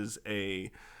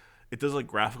it does like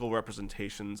graphical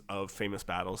representations of famous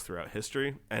battles throughout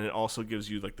history, and it also gives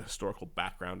you like the historical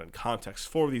background and context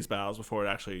for these battles before it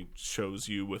actually shows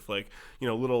you with like, you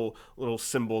know, little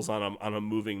symbols on a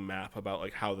moving map about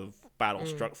like how the battle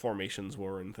formations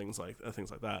were and things like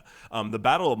that. The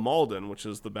Battle of Maldon, which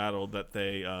is the battle that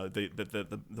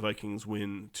the Vikings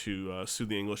win to sue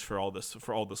the English for all this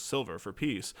silver for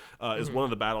peace, is one of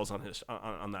the battles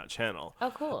on that channel.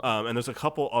 Oh, cool. And there's a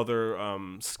couple other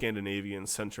Scandinavian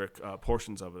centric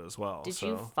portions of it as well. Did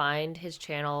you find his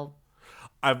channel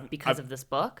because of this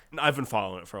book? I've been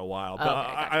following it for a while, but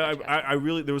I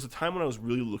really, there was a time when I was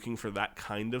really looking for that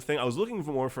kind of thing. I was looking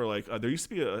for more for like there used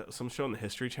to be some show on the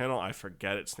History Channel, I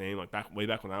forget its name, like way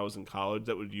back when I was in college,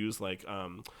 that would use like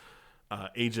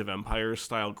Age of Empires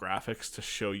style graphics to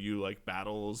show you like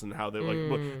battles and how they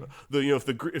if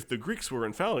the Greeks were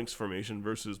in phalanx formation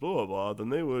versus blah blah blah, then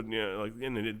they would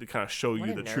and it kind of show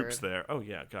you the troops there. Oh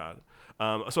yeah, God. So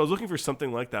I was looking for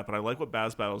something like that, but I like what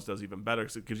Baz Battles does even better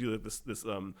because it gives you like this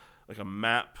like a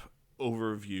map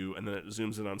overview, and then it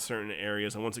zooms in on certain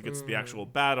areas, and once it gets to the actual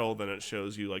battle, then it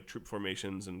shows you like troop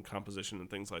formations and composition and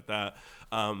things like that.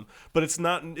 But it's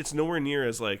nowhere near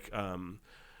as like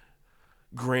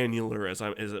granular as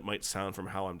it might sound from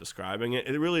how I'm describing it.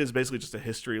 It really is basically just a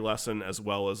history lesson as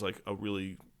well as like a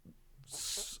really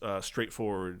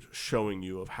straightforward showing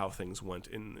you of how things went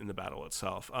in the battle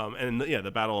itself.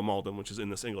 The Battle of Maldon, which is in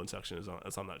this England section,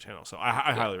 is on that channel. So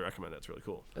I highly recommend it. It's really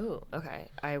cool. Ooh, okay.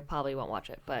 I probably won't watch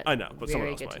it, but I know, but someone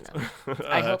else might.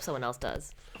 I hope someone else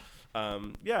does.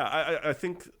 I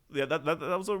think that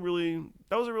was a really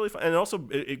fun, and also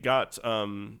it got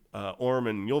Orm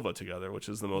and Ylva together, which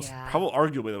is the most probably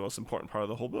arguably the most important part of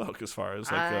the whole book as far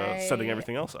as like setting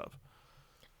everything else up.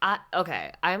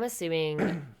 I'm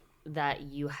assuming that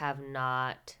you have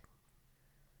not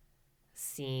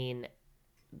seen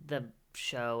the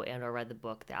show and or read the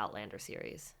book, the Outlander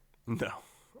series. No,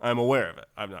 I'm aware of it.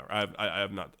 I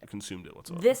have not consumed it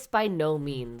whatsoever. This by no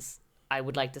means, I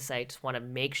would like to say, just want to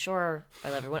make sure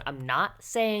I let everyone. I'm not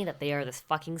saying that they are this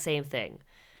fucking same thing.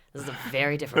 This is a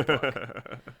very different book.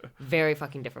 Very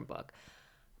fucking different book.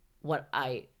 What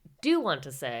I do want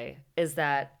to say is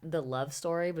that the love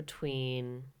story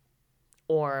between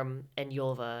Orm and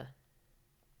Ylva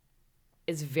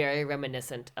is very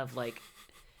reminiscent of like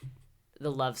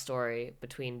the love story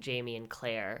between Jaime and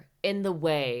Claire in the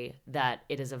way that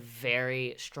it is a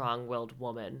very strong-willed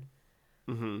woman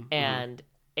and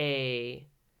a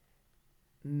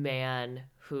man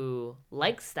who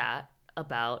likes that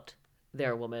about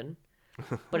their woman,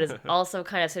 but is also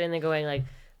kind of sitting there going like,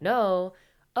 no,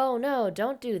 oh no,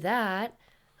 don't do that.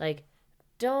 Like,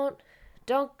 don't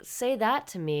say that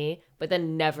to me, but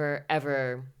then never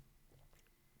ever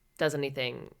does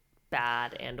anything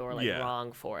bad and or like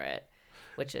wrong for it,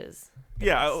 which is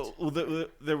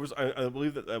there was I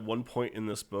believe that at one point in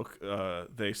this book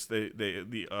the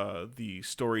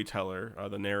storyteller,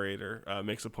 the narrator,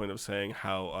 makes a point of saying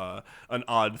how an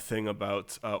odd thing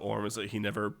about Orm is that he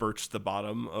never birched the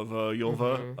bottom of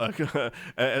Ylva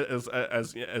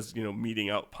as meting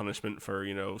out punishment for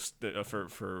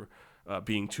for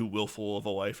being too willful of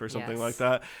a wife or something like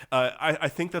that. I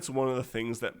think that's one of the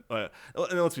things that, and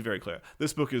let's be very clear,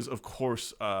 this book is of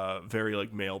course very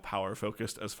like male power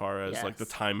focused as far as like the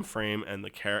time frame and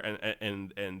the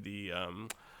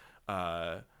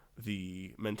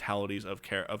mentalities of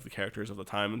the characters of the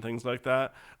time and things like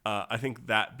that. I think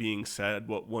that being said,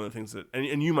 one of the things that,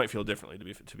 and you might feel differently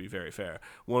to be very fair,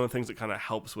 one of the things that kind of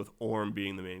helps with Orm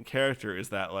being the main character is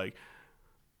that like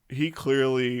he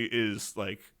clearly is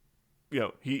like,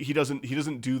 he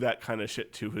doesn't do that kind of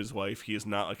shit to his wife. He is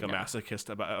not like a masochist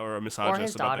about or a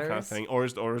misogynist about that kind of thing, or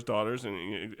his daughters,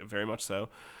 and very much so.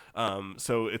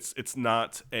 So it's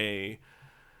not like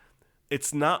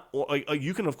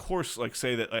you can of course like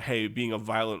say that like, hey, being a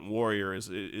violent warrior is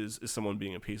someone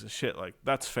being a piece of shit. Like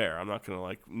that's fair. I'm not gonna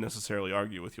like necessarily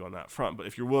argue with you on that front. But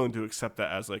if you're willing to accept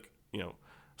that as like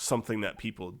something that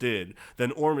people did,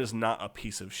 then Orm is not a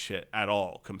piece of shit at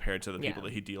all compared to the people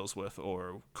that he deals with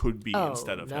or could be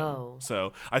instead of him.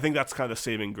 So I think that's kind of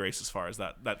saving grace as far as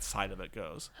that side of it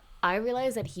goes. I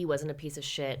realized that he wasn't a piece of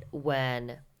shit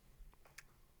when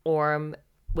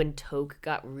Toke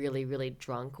got really, really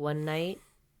drunk one night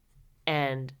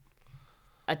and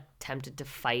attempted to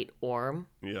fight Orm.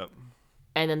 Yep.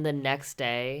 And then the next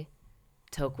day,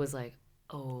 Toke was like,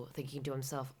 thinking to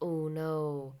himself, oh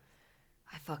no,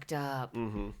 I fucked up.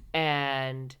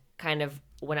 And kind of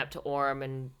went up to Orm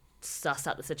and sussed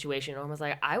out the situation. Orm was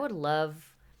like, I would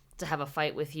love to have a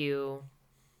fight with you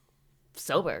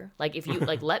sober. Like, if you,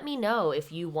 like, let me know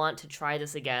if you want to try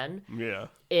this again. Yeah.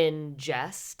 In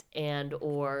jest and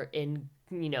or in,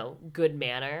 good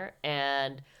manner.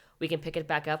 And we can pick it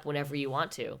back up whenever you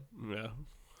want to. Yeah.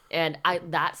 And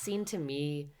that scene to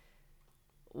me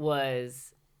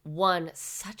was...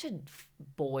 such a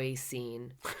boy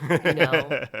scene,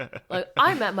 like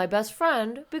I met my best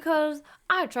friend because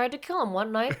I tried to kill him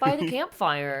one night by the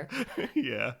campfire.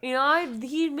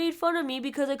 He made fun of me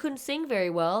because I couldn't sing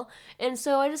very well, and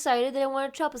so I decided that I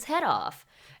wanted to chop his head off.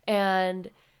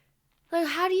 And like,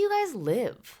 how do you guys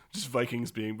live? Just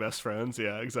Vikings being best friends.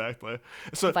 Yeah, exactly.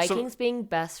 So Vikings being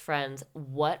best friends.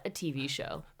 What a TV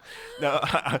show. Now,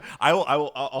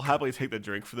 I'll happily take the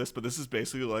drink for this, but this is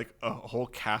basically like a whole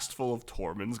cast full of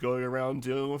Torments going around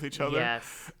dealing with each other.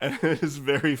 Yes. And it is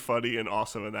very funny and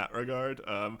awesome in that regard.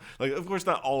 Like, of course,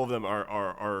 not all of them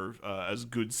are as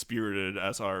good spirited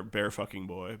as our bear fucking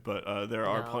boy, but there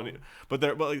are plenty. But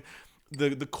like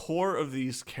the core of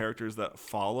these characters that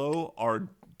follow are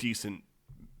decent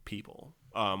people.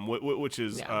 Which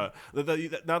is not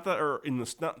that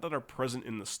are present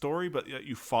in the story, but yet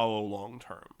you follow long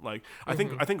term. Like I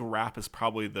think Rap is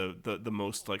probably the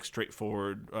most like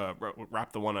straightforward.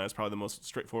 Rap the One-Eye is probably the most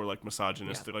straightforward, like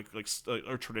misogynistic, like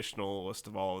or traditionalist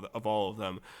of all of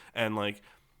them, and like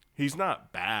he's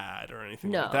not bad or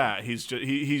anything like that. He's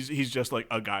just like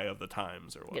a guy of the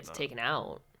times or whatnot. Gets taken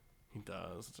out. He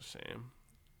does. It's a shame,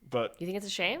 but You think it's a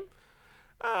shame?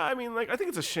 I mean, like, I think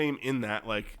it's a shame in that,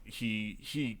 like,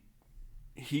 he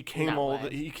came all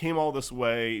this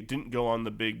way, didn't go on the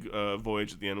big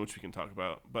voyage at the end, which we can talk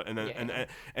about, but and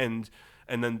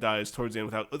then dies towards the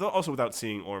end without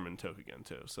seeing Orm and Toke again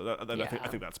too. So I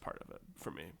think that's part of it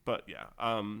for me. But yeah,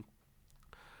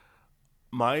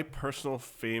 my personal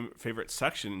favorite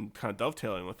section, kind of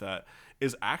dovetailing with that,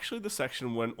 is actually the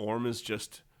section when Orm is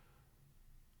just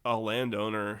a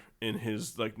landowner in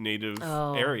his like native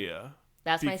area.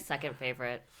 That's my second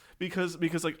favorite. Because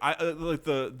like I like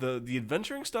the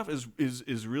adventuring stuff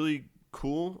is really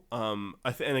cool.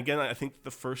 And again, I think the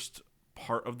first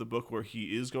part of the book where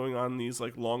he is going on these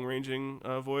like long ranging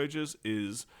voyages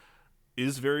is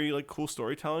very like cool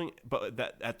storytelling. But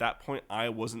at that point, I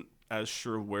wasn't as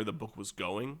sure of where the book was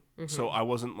going, so I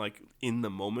wasn't like in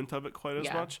the moment of it quite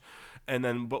as much. And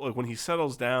then, but like when he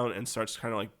settles down and starts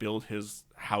kind of like build his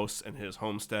house and his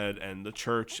homestead and the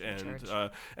church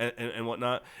and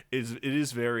whatnot, it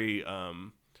is very.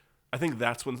 I think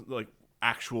that's when like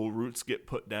actual roots get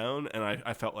put down, and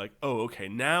I felt like, oh, okay,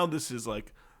 now this is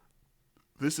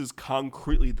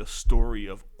concretely the story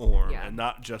of Orm, and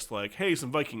not just like, hey,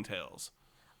 some Viking tales.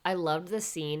 I loved the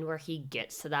scene where he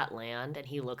gets to that land and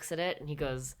he looks at it and he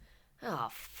goes, oh,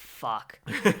 fuck.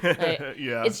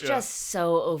 It's just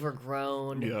so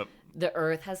overgrown. Yep. The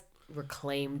earth has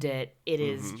reclaimed it. It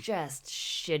is just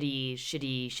shitty.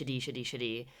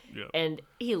 Yep. And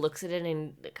he looks at it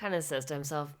and kind of says to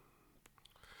himself,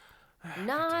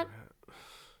 not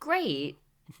great.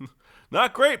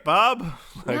 Not great, Bob.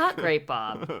 Not great,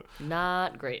 Bob.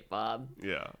 Not great, Bob.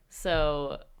 Yeah.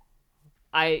 So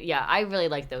I really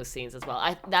like those scenes as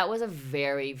well. That was a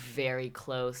very, very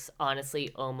close, honestly,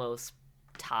 almost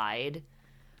tied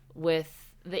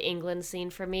with the England scene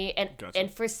for me. And Gotcha.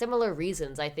 And for similar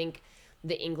reasons. I think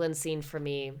the England scene for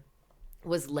me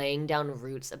was laying down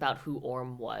roots about who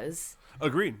Orm was.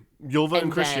 Agreed. Ylva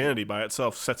and Christianity by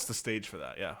itself sets the stage for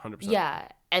that. Yeah, 100%. Yeah.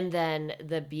 And then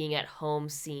the being at home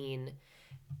scene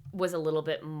was a little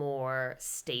bit more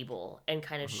stable and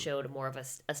kind of showed more of a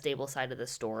stable side of the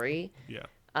story. Yeah.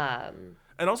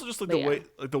 And also just like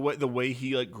the way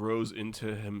he like grows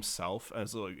into himself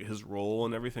as like his role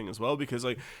and everything as well, because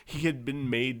like he had been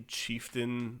made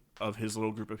chieftain of his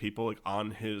little group of people like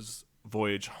on his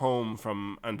voyage home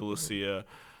from Andalusia,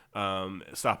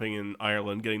 stopping in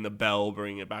Ireland, getting the bell,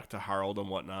 bringing it back to Harold and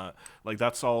whatnot. Like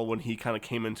that's all when he kind of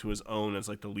came into his own as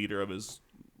like the leader of his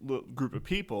group of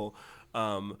people.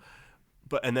 And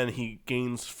then he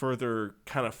gains further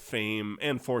kind of fame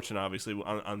and fortune, obviously,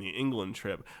 on the England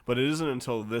trip. But it isn't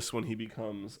until this when he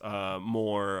becomes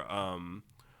more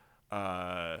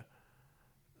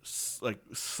like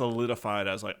solidified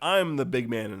as like, I'm the big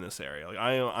man in this area. Like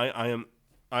I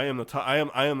am the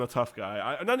tough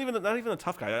guy. Not even the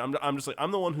tough guy. I'm just like,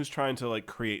 I'm the one who's trying to like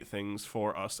create things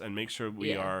for us and make sure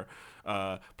we are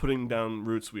putting down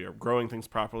roots. We are growing things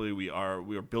properly. We are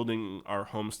building our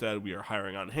homestead. We are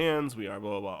hiring on hands. We are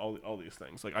blah blah blah. All these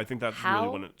things. Like I think that's really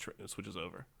when it switches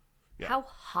over. Yeah. How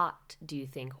hot do you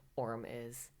think Orm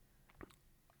is?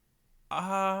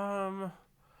 Like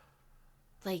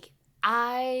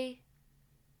I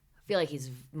feel like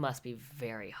must be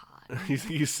very hot. You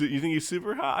think he's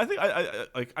super hot?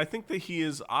 I think that he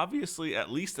is obviously at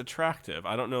least attractive.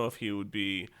 I don't know if he would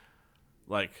be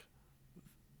like,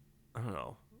 I don't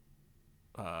know,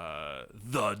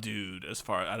 the dude as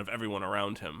far out of everyone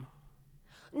around him.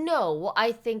 No, well,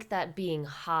 I think that being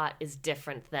hot is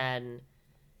different than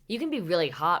you can be really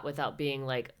hot without being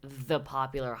like the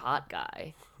popular hot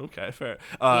guy. Okay, fair.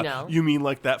 You you mean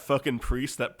like that fucking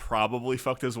priest that probably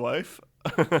fucked his wife?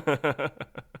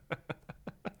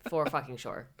 For fucking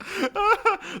sure.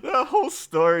 That whole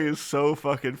story is so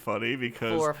fucking funny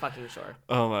because For fucking sure.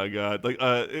 oh my god!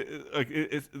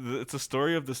 It's a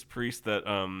story of this priest that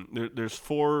there's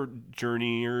 4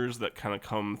 journeyers that kind of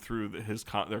come through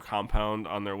their compound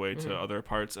on their way to other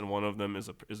parts, and one of them is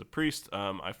a priest.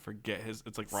 I forget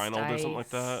it's like Reinald or something like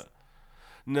that.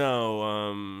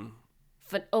 No.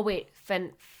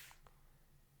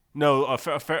 No,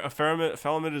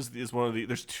 Faramid is one of the.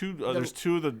 There's two of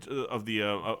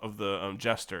the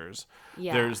jesters.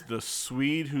 Yeah. There's the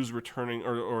Swede who's returning,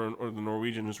 or the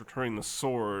Norwegian who's returning the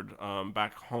sword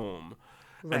back home,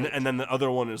 Right. and then the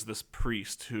other one is this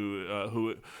priest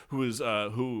who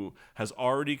has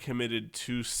already committed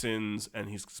 2 sins, and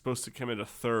he's supposed to commit a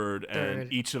third,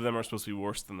 and each of them are supposed to be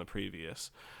worse than the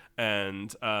previous.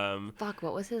 And fuck,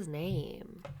 what was his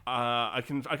name? I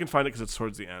can find it because it's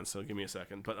towards the end. So give me a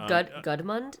second. But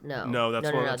Gudmund? No. No,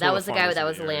 that's no. That's that was the guy. That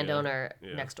was the the landowner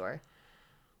next door.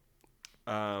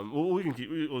 We'll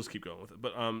just keep going with it.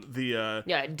 But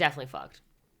yeah, definitely fucked.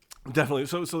 Definitely.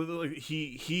 So like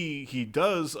he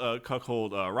does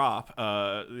cuckold Rop,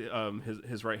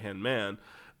 his right hand man,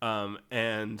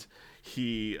 and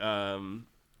he and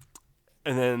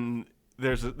then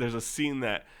there's a scene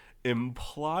that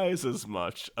implies as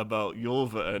much about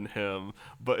Ylva and him,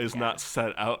 but is not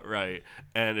said outright,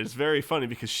 and it's very funny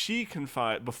because she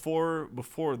confide before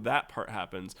that part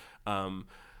happens.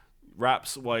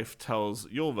 Rap's wife tells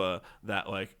Ylva that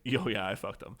like, yo, yeah, I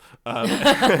fucked him,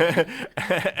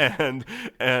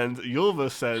 and Ylva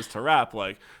says to Rap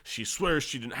like, she swears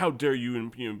she didn't. How dare you?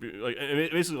 And like, and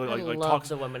it basically like talks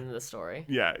the women in the story.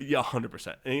 Yeah,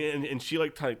 100%. And she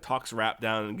like talks Rap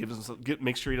down and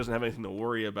makes sure he doesn't have anything to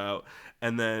worry about.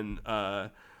 And then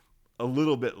a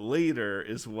little bit later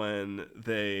is when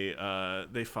they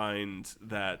find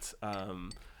that.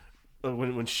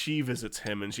 When she visits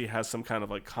him and she has some kind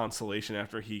of like consolation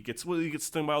after he gets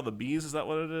stung by all the bees, is that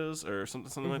what it is, or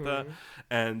something like that?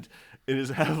 And it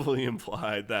is heavily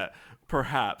implied that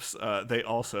perhaps they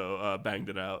also banged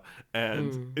it out,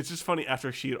 and it's just funny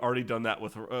after she had already done that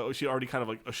with she already kind of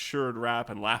like assured Rap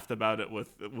and laughed about it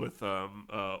with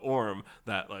Orm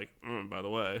that like by the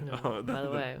way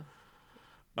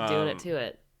doing it to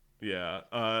it. Yeah,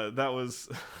 that was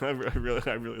I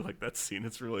really like that scene.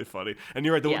 It's really funny, and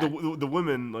you're right. The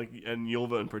women like and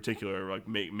Ylva in particular like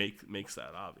makes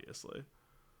that obviously.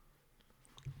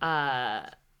 I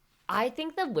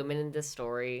think the women in this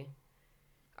story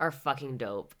are fucking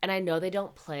dope, and I know they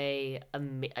don't play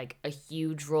a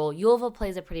huge role. Ylva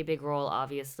plays a pretty big role,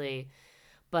 obviously,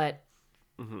 but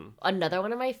another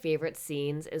one of my favorite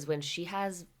scenes is when she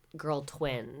has girl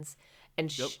twins. And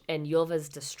and Ylva's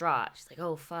distraught. She's like,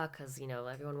 "Oh fuck," because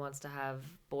everyone wants to have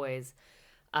boys,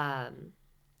 and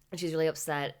she's really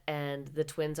upset. And the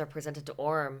twins are presented to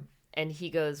Orm, and he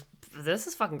goes, "This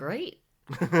is fucking great.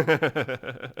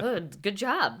 Good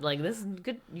job. Like this is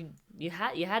good. You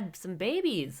had some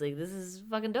babies. Like this is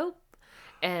fucking dope."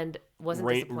 And wasn't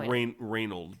disappointed.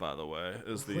 Reynold, by the way,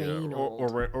 is the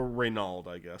or Reynold,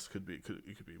 I guess could be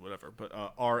whatever. But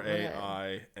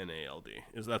Rainald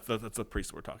is that's the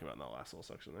priest we're talking about in that last little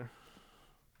section there.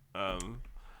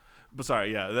 But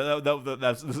sorry, yeah,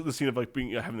 that's the scene of like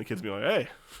having the kids be like,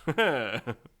 hey.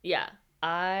 Yeah,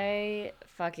 I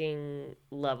fucking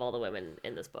love all the women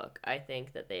in this book. I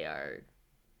think that they are.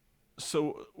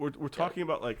 So we're talking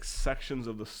about like sections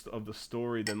of the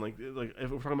story. Then like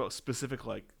if we're talking about specific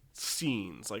like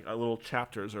scenes, like little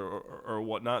chapters or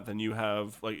whatnot, then you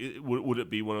have like would it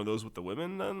be one of those with the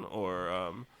women then,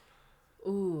 or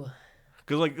Ooh.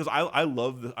 Because I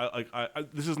love this. I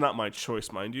this is not my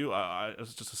choice, mind you.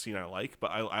 It's just a scene I like, but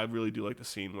I really do like the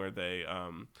scene where they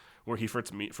where he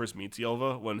first meets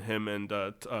Ylva, when him and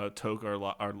Toke are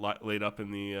laid up in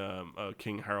the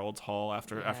King Harold's hall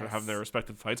after having their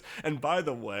respective fights. And by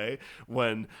the way,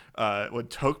 when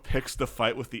Toke picks the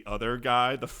fight with the other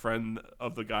guy, the friend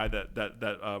of the guy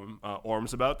that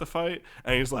Orm's about to fight,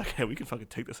 and he's like, "Hey, we can fucking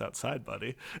take this outside,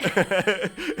 buddy."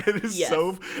 It is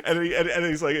so, and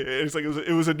he's like,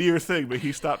 it was a near thing, but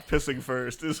he stopped pissing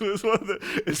first.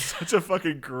 It's such a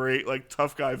fucking great like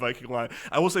tough guy Viking line.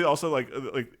 I will say also like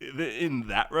in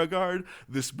that regard,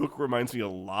 this book reminds me a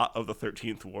lot of the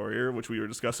 13th Warrior, which we were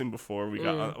discussing before we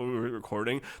were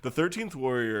recording. The 13th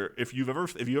Warrior, if you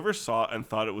ever saw it and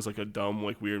thought it was like a dumb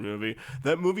like weird movie,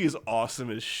 that movie is awesome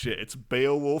as shit. It's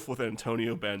Beowulf with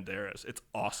Antonio Banderas. It's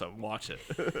awesome. Watch it.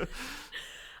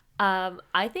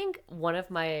 I think one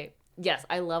of my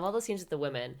I love all the scenes with the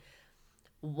women.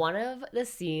 One of the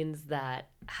scenes that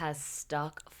has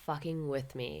stuck fucking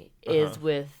with me is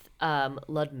with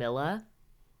Ludmilla.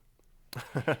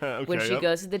 Okay, when she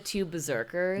goes to the two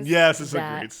berserkers. Yes, it's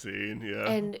a great scene. Yeah.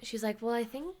 And she's like, well, I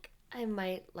think I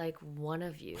might like one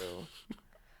of you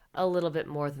a little bit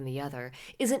more than the other.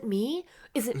 Is it me?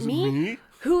 Is it me?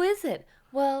 Who is it?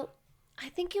 Well, I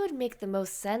think it would make the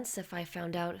most sense if I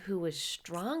found out who was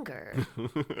stronger.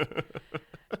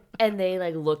 And they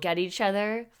like look at each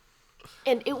other.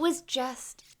 And it was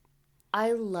just,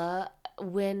 I love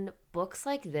when books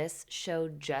like this show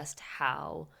just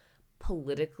how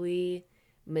politically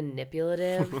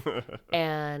manipulative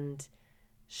and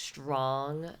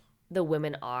strong the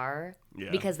women are. Yeah.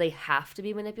 Because they have to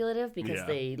be manipulative because Yeah.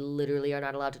 they literally are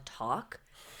not allowed to talk.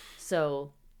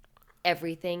 So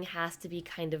everything has to be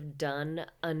kind of done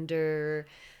under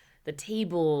the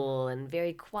table and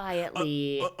very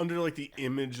quietly. Under like the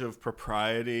image of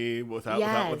propriety without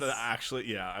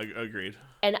actually. Yeah, I agreed.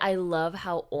 And I love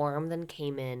how Orm then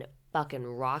came in, fucking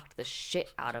rocked the shit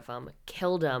out of him,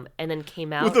 killed him, and then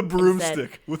came out with a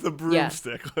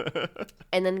broomstick.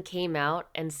 And then came out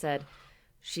and said,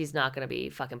 she's not going to be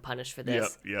fucking punished for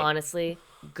this. Yep. Honestly,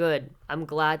 good. I'm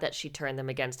glad that she turned them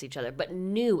against each other, but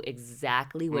knew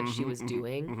exactly what she was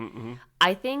doing.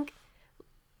 I think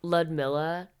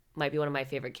Ludmilla might be one of my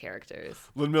favorite characters.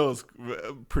 Ludmilla's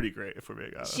pretty great, if we're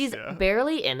being honest. She's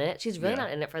barely in it. She's really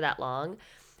not in it for that long.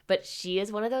 But she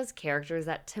is one of those characters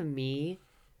that, to me,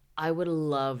 I would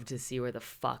love to see where the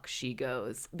fuck she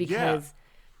goes. Because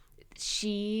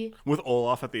she... With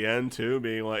Olaf at the end, too,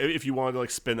 being like... If you wanted to,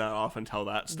 like, spin that off and tell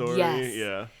that story. Yes.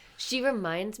 Yeah. She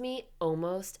reminds me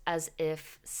almost as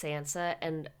if Sansa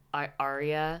and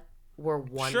Arya were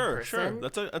one person. Sure.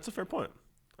 That's a fair point.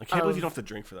 I can't believe you don't have to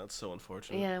drink for that. It's so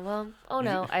unfortunate. Yeah, well... Oh,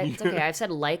 no. It's okay. I've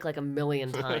said like a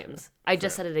million times. I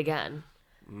just said it again.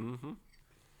 Mm-hmm.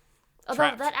 Although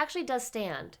Trapped. that actually does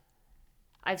stand.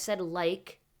 I've said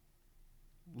like.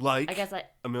 I guess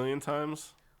a million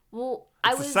times? Well,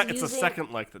 It's the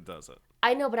second like that does it.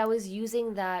 I know, but I was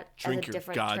using that Drink as a your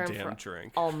different goddamn term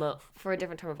drink. for a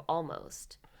different term of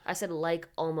almost. I said like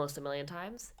almost a million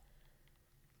times.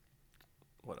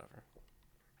 Whatever.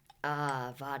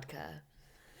 Vodka.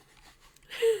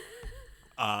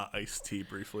 Iced tea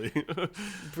briefly.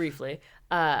 Briefly.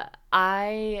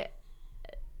 I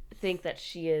think that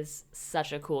she is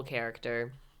such a cool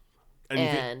character.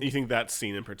 And you think that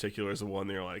scene in particular is the one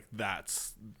that you're like,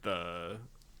 that's the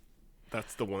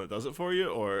one that does it for you,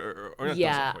 or not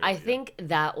yeah, does it for you? I think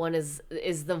that one is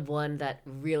the one that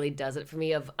really does it for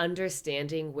me, of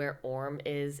understanding where Orm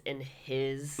is in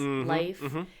his life,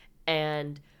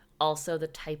 and also the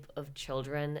type of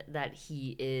children that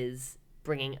he is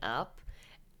bringing up.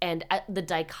 And the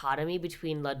dichotomy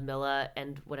between Ludmilla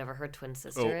and whatever her twin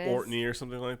sister is. Orkney or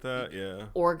something like that, yeah.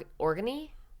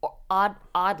 Organy?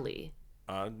 Oddly.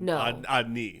 No.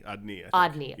 Odney.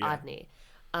 Odney.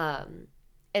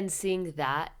 And seeing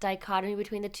that dichotomy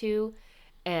between the two,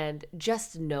 and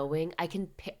just knowing, I think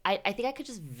I could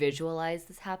just visualize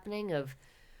this happening, of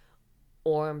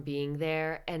Orm being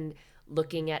there and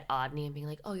looking at Odney and being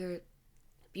like, oh, you're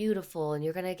beautiful and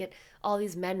you're gonna get all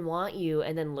these men want you,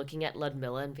 and then looking at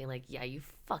Ludmilla and being like, yeah, you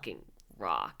fucking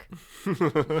rock.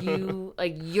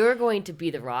 You're going to be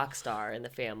the rock star in the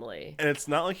family. And it's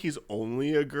not like he's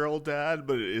only a girl dad,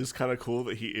 but it is kind of cool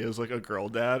that he is like a girl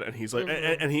dad, and he's like,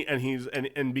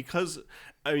 and because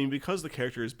the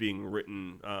character is being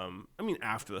written,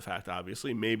 after the fact,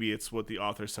 obviously, maybe it's what the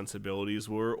author's sensibilities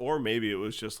were, or maybe it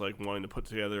was just like wanting to put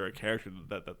together a character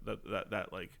that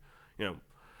like, you know,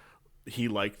 he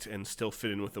liked and still fit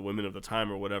in with the women of the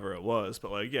time or whatever it was. But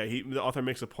like, yeah, the author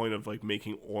makes a point of like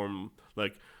making Orm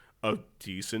like a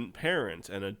decent parent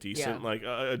and a decent like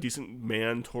a decent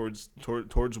man towards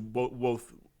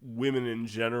both women in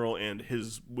general and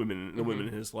his women, the women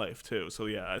in his life too. So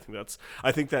yeah,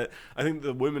 I think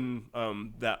the women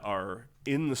that are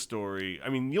in the story, I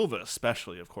mean, Ylva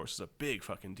especially, of course, is a big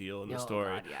fucking deal in the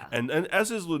story. God, yeah. And as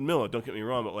is Ludmilla, don't get me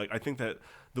wrong, but like, I think that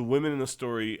the women in the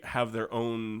story have their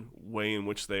own way in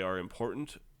which they are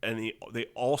important, and they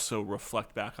also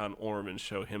reflect back on Orm and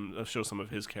show some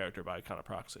of his character by kind of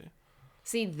proxy.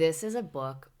 See, this is a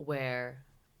book where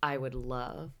I would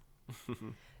love.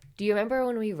 Do you remember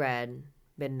when we read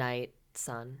Midnight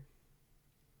Sun?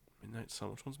 Midnight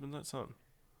Sun? Which one's Midnight Sun?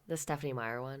 The Stephenie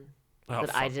Meyer one. Oh,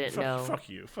 I didn't know. Fuck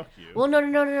you. Well,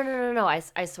 no.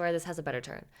 I swear this has a better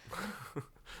turn.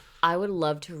 I would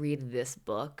love to read this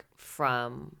book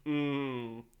from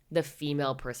the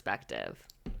female perspective.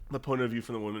 The point of view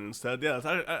from the women instead. Yeah, it's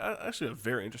actually a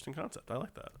very interesting concept. I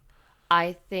like that.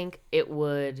 I think it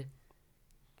would...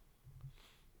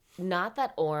 Not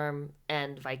that Orm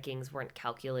and Vikings weren't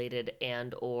calculated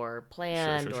and or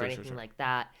planned or anything like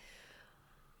that.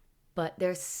 but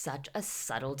there's such a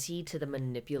subtlety to the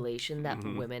manipulation that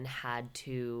women had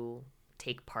to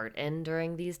take part in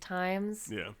during these times.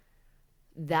 Yeah.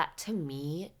 That to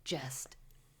me just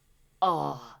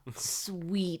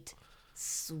sweet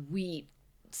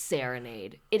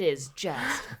serenade. It is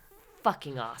just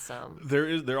fucking awesome.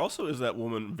 There also is that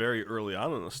woman very early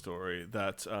on in the story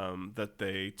that that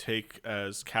they take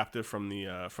as captive from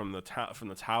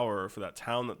the tower for that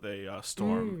town that they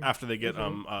storm after they get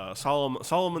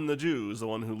Solomon the Jew is the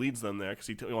one who leads them there because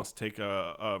he wants to take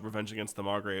revenge against the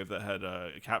Margrave that had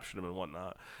captured him and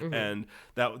whatnot. And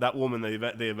that woman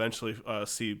they eventually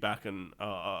see back in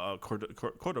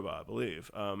Cordoba, I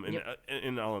believe,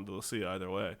 in Al-Andalusia,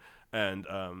 either way, and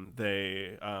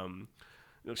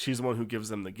she's the one who gives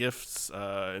them the gifts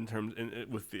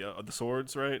with the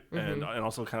swords, right? And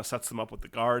also kind of sets them up with the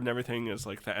guard and everything as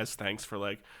like as thanks for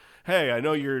like, hey, I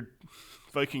know you're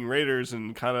Viking raiders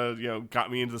and kind of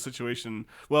got me into the situation.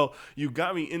 Well, you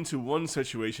got me into one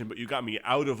situation, but you got me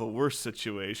out of a worse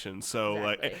situation. So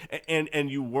exactly. Like, and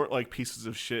you weren't like pieces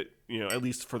of shit, at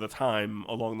least for the time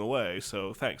along the way.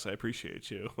 So thanks, I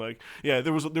appreciate you. Like, yeah,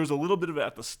 there was a little bit of it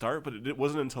at the start, but it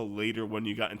wasn't until later when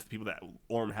you got into the people that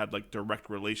Orm had like direct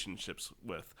relationships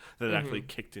with that it actually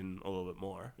kicked in a little bit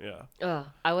more. Yeah.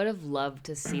 I would have loved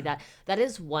to see that. That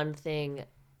is one thing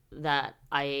that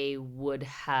I would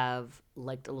have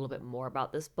liked a little bit more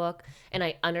about this book. And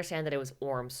I understand that it was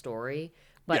Orm's story,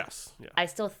 but yes, yeah. I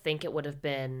still think it would have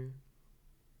been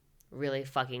really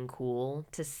fucking cool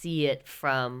to see it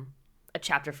from a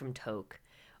chapter from Toke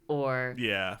or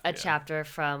a chapter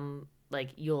from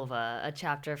like Yulva, a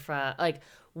chapter from like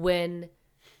when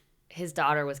his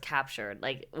daughter was captured,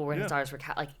 like or when his daughters were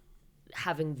like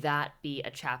having that be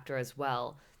a chapter as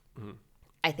well.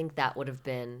 I think that would have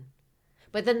been.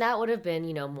 But then that would have been,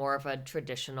 more of a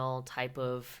traditional type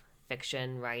of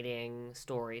fiction writing,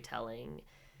 storytelling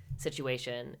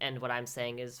situation. And what I'm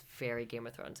saying is very Game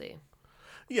of Thronesy.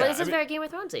 Yeah, but this is very Game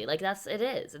of Thronesy. Like it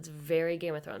is. It's very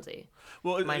Game of Thronesy.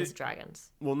 Well, minus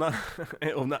dragons. Well, not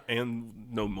and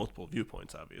no multiple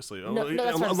viewpoints, obviously. No,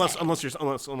 that's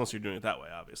unless you're doing it that way,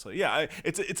 obviously. Yeah,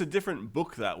 it's a different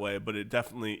book that way, but it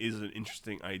definitely is an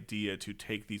interesting idea to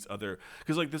take these other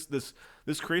because like this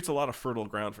creates a lot of fertile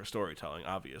ground for storytelling,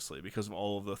 obviously, because of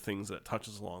all of the things that it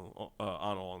touches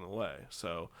along the way.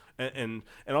 So and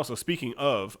also speaking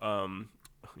of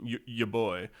your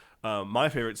boy. My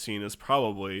favorite scene is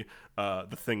probably the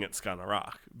thing at Skana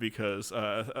Rock because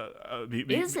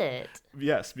is it?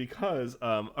 Yes, because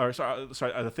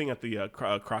sorry, the thing at the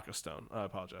Crocostone. I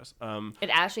apologize.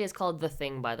 It actually is called The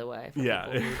Thing, by the way.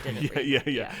 Yeah,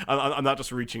 yeah. I'm not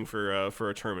just reaching for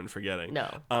a term and forgetting.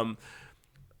 No.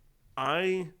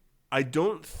 I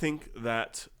don't think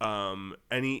that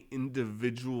any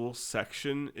individual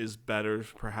section is better,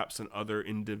 perhaps, than other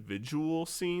individual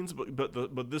scenes.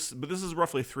 But this is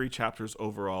roughly 3 chapters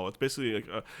overall. It's basically like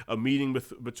a meeting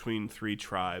between 3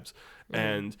 tribes,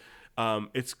 and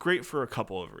it's great for a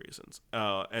couple of reasons.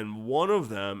 And one of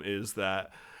them is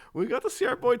that we got to see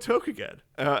our boy Toke again,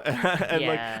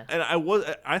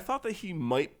 I thought that he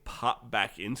might pop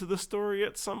back into the story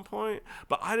at some point,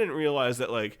 but I didn't realize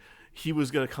that like. He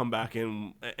was going to come back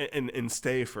in and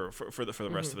stay for the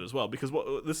rest of it as well, because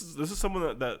this is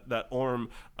someone that Orm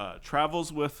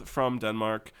travels with from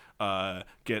Denmark,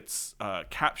 gets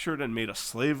captured and made a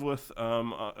slave with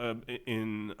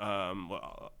in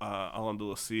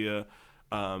Al-Andalusia,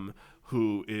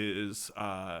 who is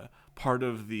part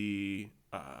of the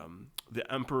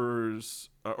emperor's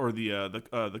or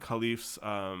the caliph's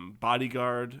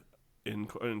bodyguard in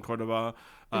Cordoba.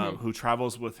 Who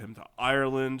travels with him to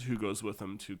Ireland, who goes with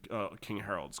him to King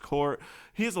Harold's court.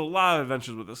 He has a lot of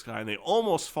adventures with this guy, and they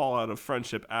almost fall out of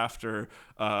friendship after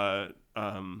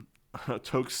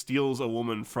Toke steals a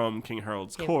woman from King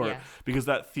Harold's court, because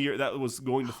that was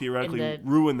going to theoretically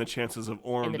ruin the chances of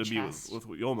Orm to be with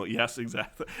Yolmo. Yes,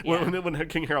 exactly. Yeah. When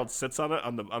King Harold sits on it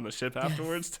on the ship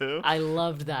afterwards too. I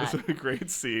loved that. It's a great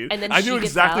scene. And then I knew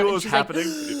exactly what was happening.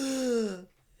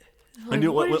 Like, I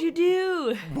knew what did you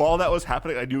do? While that was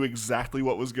happening, I knew exactly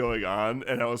what was going on,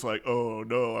 and I was like, "Oh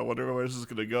no, I wonder where this is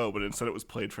going to go." But instead, it was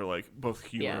played for like both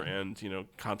humor and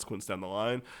consequence down the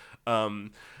line.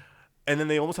 And then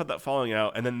they almost had that falling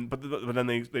out, and then but then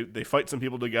they fight some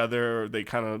people together. They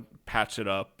kind of patch it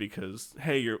up because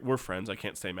hey, we're friends. I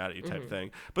can't stay mad at you type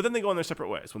thing. But then they go on their separate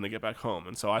ways when they get back home.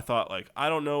 And so I thought like I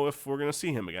don't know if we're gonna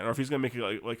see him again or if he's gonna make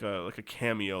it like a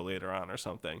cameo later on or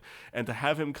something. And to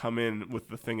have him come in with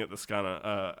the thing at the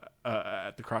Skana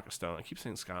at the Crocostone. I keep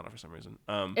saying Skana for some reason.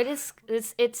 It's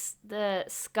the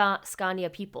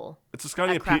Scania people. It's the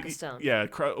Scania people. Crocostone. Yeah.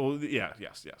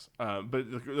 Yes.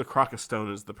 But the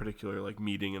Crocostone is the particular particular like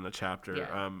meeting in the chapter.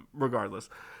 Yeah. Regardless,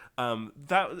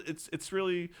 that it's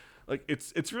really. Like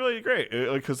it's really great,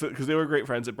 because they were great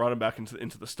friends. It brought him back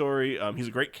into the story. He's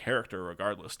a great character,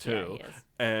 regardless, too. Yeah, he is.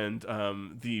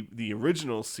 And the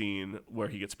original scene where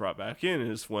he gets brought back in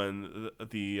is when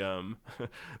the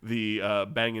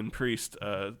banging priest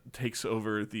takes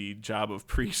over the job of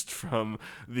priest from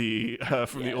the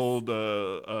old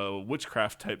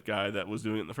witchcraft type guy that was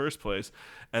doing it in the first place,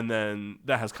 and then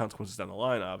that has consequences down the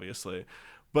line, obviously.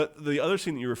 But the other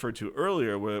scene that you referred to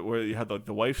earlier, where you had like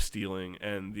the wife stealing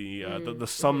and the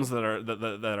sums that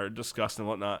are discussed and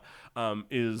whatnot,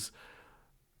 is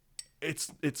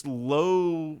it's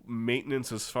low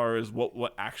maintenance as far as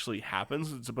what actually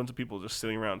happens. It's a bunch of people just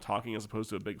sitting around talking as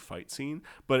opposed to a big fight scene.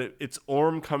 But it's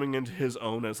Orm coming into his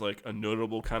own as like a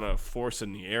notable kind of force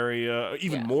in the area,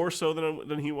 even more so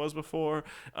than he was before.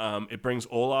 It brings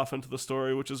Olaf into the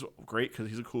story, which is great because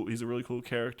he's a really cool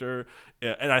character.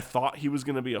 And I thought he was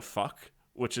gonna be a fuck,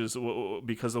 which is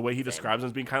because the way he describes him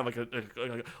as being kind of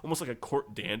like almost like a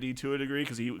court dandy to a degree,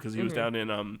 because he was down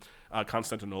in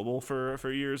Constantinople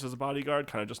for years as a bodyguard,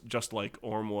 kind of just like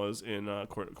Orm was in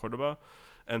Cordoba.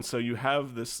 And so you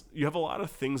have a lot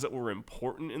of things that were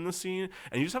important in the scene,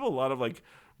 and you just have a lot of like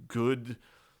good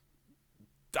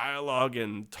dialogue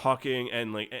and talking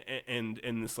and like and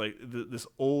this like this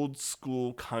old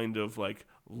school kind of like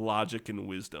logic and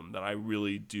wisdom that I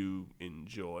really do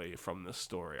enjoy from this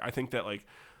story. I think that like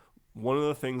one of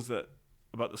the things that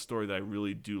about the story that I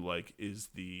really do like is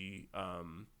the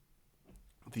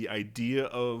idea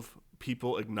of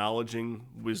people acknowledging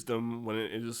wisdom when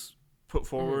it is put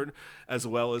forward, as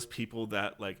well as people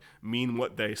that like mean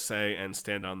what they say and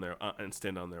stand on their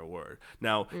word.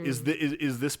 Now, is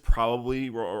this probably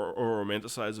a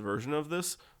romanticized version of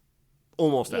this?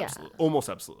 Almost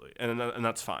absolutely, and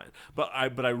that's fine. But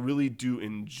I really do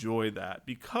enjoy that,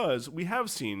 because we have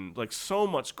seen like so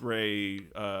much gray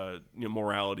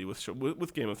morality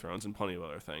with Game of Thrones and plenty of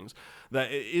other things,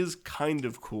 that it is kind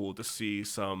of cool to see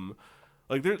some.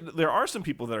 Like there are some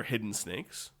people that are hidden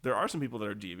snakes. There are some people that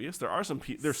are devious. There's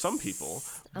some people,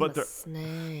 but they're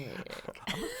snake.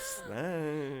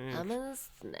 I'm a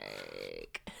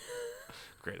snake.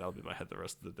 Great, that'll be my head the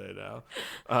rest of the day now.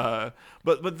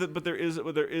 But there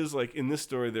is like in this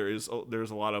story there's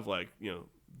a lot of like, you know,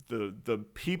 the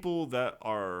people that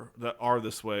are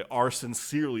this way are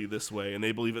sincerely this way, and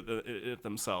they believe it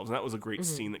themselves. And that was a great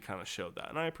scene that kind of showed that,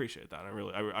 and I appreciate that.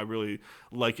 I really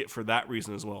like it for that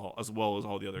reason as well as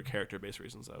all the other character based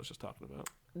reasons I was just talking about.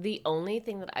 The only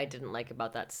thing that I didn't like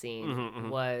about that scene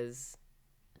was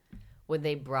when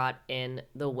they brought in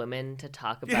the women to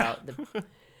talk about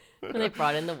when they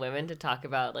brought in the women to talk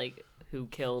about like who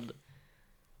killed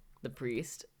the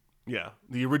priest. Yeah,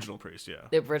 the original priest. Yeah,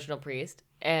 the original priest,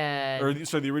 and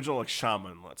the original like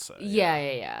shaman, let's say.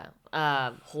 Yeah.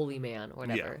 Holy man, or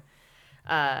whatever.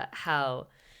 Yeah. How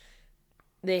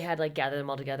they had like gathered them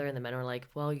all together, and the men were like,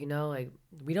 "Well, you know, like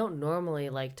we don't normally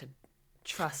like to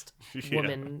trust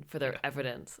women for their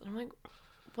evidence." And I'm like,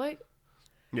 "What?"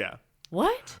 Yeah.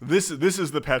 What? This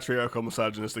is the patriarchal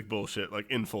misogynistic bullshit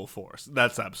like in full force.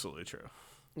 That's absolutely true.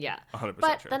 Yeah. 100%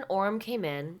 but true. Then Orm came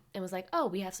in and was like, "Oh,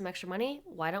 we have some extra money.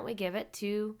 Why don't we give it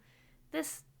to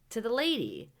the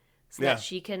lady so that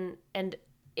she can?" And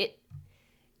it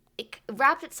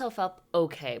wrapped itself up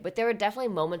okay, but there were definitely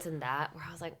moments in that where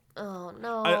I was like, "Oh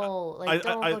no,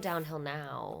 don't go downhill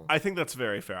now." I think that's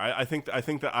very fair. I think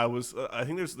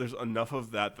there's enough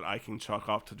of that I can chalk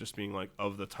off to just being like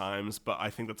of the times, but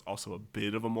I think that's also a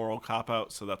bit of a moral cop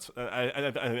out. So that's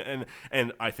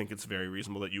and I think it's very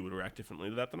reasonable that you would react differently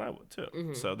to that than I would too.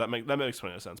 Mm-hmm. So that makes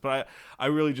plenty of sense. But I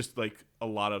really just like a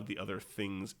lot of the other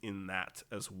things in that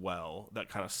as well that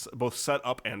kind of both set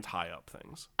up and tie up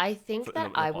things. I think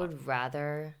that I would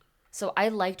rather. So I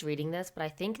liked reading this, but I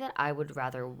think that I would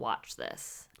rather watch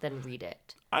this than read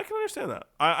it. I can understand that.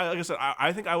 Like I said,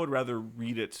 I think I would rather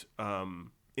read it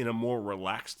in a more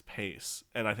relaxed pace,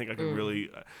 and I think I could really,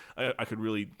 I could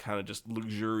really kind of just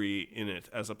luxury in it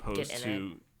as opposed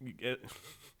to. I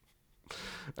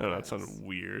don't know. That sounded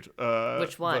weird.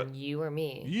 Which one, you or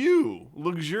me? You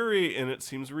luxury in it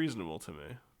seems reasonable to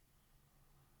me.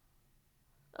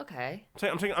 Okay.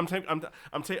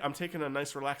 I'm taking a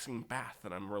nice relaxing bath,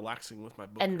 and I'm relaxing with my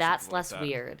book. And that's less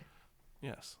weird.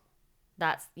 Yes.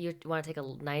 You want to take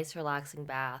a nice relaxing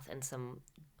bath and some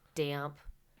damp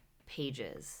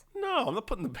pages. No, I'm not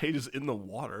putting the pages in the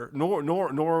water.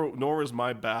 Nor is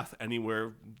my bath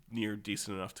anywhere near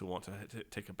decent enough to want to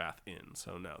take a bath in.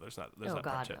 So no, there's not. There's not.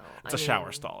 God, no. It's a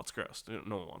shower stall. It's gross.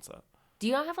 No one wants that. Do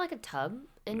you not have like a tub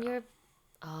in your?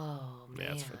 Oh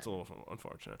man. Yeah, it's a little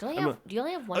unfortunate. Do you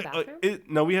only have one bathroom?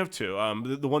 No, we have two.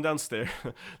 The one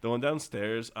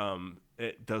downstairs,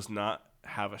 it does not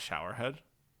have a shower head.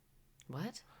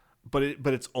 What? But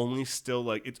it's only still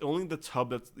like it's only the tub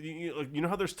that's like, you know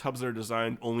how there's tubs that are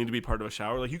designed only to be part of a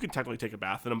shower. Like you can technically take a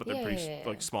bath in them, but they're pretty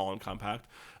like small and compact.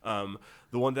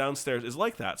 The one downstairs is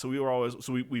like that. So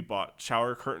we bought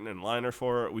shower curtain and liner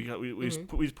for it. We just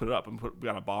put it up and we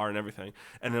got a bar and everything.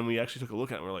 And then we actually took a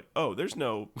look at it and we're like, oh, there's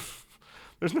no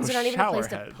Is there not even a place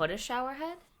head. to put a shower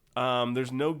head?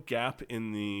 There's no gap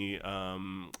in the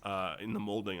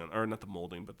molding, or not the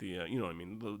molding, but the you know what I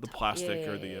mean, the plastic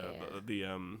or the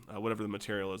whatever the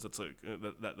material is. That's like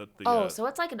that. So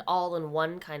it's like an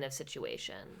all-in-one kind of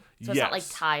situation. So it's not like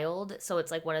tiled. So it's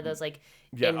like one of those like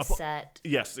inset.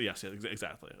 Yes,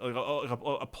 exactly. Like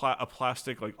a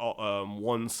plastic like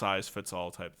one size fits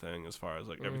all type thing as far as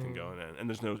like everything going in, and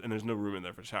there's no room in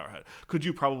there for a shower head. Could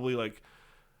you probably like?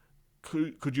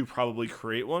 Could you probably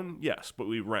create one? Yes, but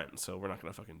we rent, so we're not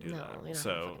gonna fucking do that.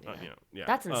 So yeah,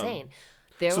 that's insane.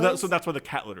 So that's why the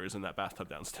cat litter is in that bathtub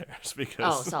downstairs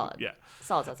because solid. Yeah,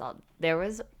 solid. There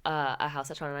was a house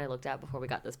that Sean and I looked at before we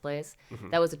got this place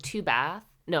that was a 2-bath.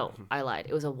 No, I lied.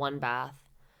 It was a 1-bath.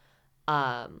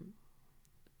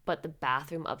 But the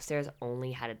bathroom upstairs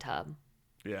only had a tub.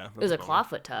 Yeah, it was a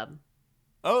clawfoot tub.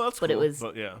 Oh, that's cool. But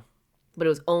it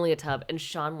was only a tub, and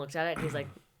Sean looked at it and he's like,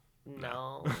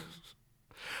 "No."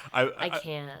 I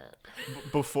can't.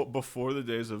 Before the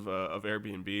days of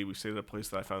Airbnb, we stayed at a place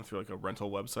that I found through like a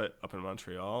rental website up in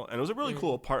Montreal, and it was a really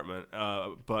cool apartment.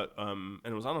 But and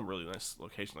it was on a really nice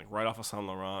location, like right off of Saint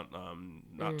Laurent,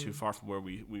 not too far from where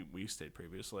we stayed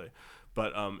previously.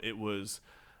 But it was.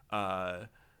 The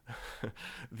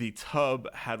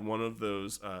tub had one of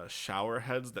those shower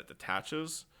heads that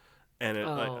detaches. And it,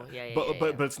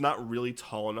 but it's not really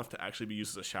tall enough to actually be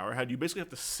used as a shower head. You basically have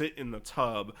to sit in the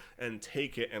tub and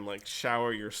take it and like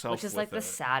shower yourself. Which is like the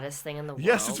saddest thing in the world.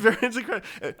 Yes, it's incredible.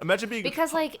 Imagine being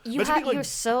because like you're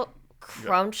so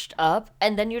crunched up,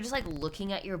 and then you're just like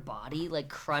looking at your body like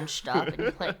crunched up, and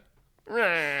you're like.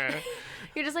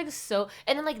 You're just like so,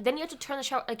 and then you have to turn the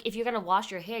shower. Like if you're gonna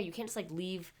wash your hair, you can't just like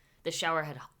leave the shower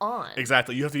head on.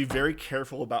 Exactly. You have to be very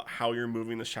careful about how you're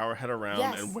moving the shower head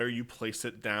around and where you place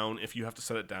it down if you have to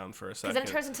set it down for a second. Because then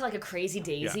it turns into like a crazy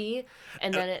daisy,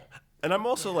 and then it... And I'm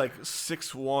also like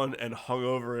 6'1" and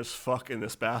hungover as fuck in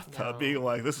this bathtub, being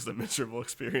like, this is a miserable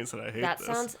experience and I hate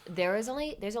this. There's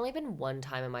only been one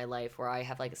time in my life where I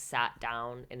have like sat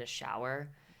down in a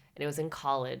shower, and it was in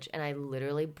college, and I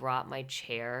literally brought my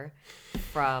chair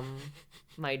from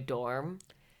my dorm.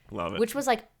 Love it. Which was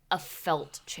like a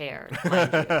felt chair,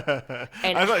 mind you.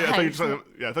 And I thought you were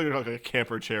talking like a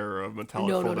camper chair or a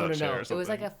metallic fold-out chair or something.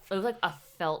 It was like a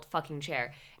felt fucking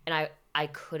chair, and I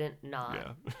couldn't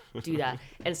not do that,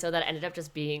 and so that ended up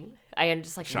just being I ended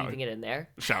just like leaving it in there.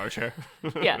 Shower chair.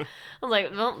 Yeah, I'm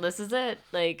like, well, this is it.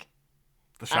 Like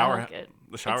the shower.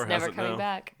 The shower. It's never coming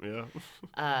back. Yeah.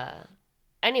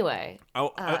 Anyway,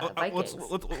 Vikings.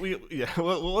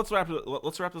 Let's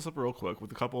wrap this up real quick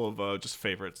with a couple of just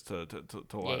favorites to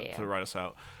write us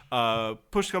out.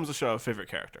 Push comes to shove, favorite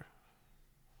character.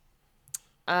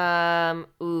 I'm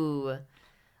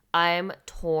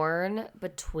torn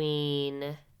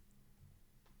between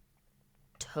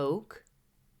Toke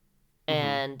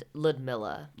and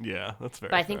Ludmilla. Yeah, that's very.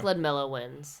 But I think Ludmilla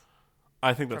wins.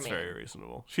 I think that's very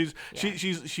reasonable. She's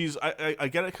I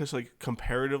get it because like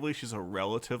comparatively she's a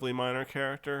relatively minor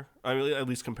character. I mean, at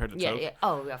least compared to Toke. Yeah.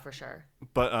 Oh yeah, for sure.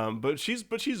 But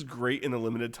she's great in the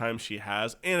limited time she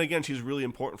has, and again she's really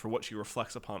important for what she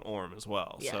reflects upon Orm as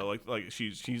well. Yeah. So like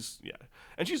she's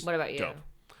and she's. What about you? Dope.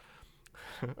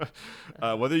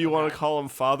 Whether you want to call him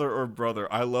father or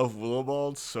brother, I love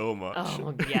Willibald so much.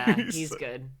 Oh yeah, he's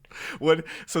good.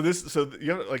 So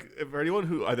you know, like for anyone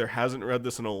who either hasn't read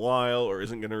this in a while or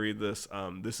isn't going to read this,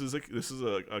 this is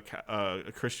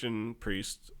a Christian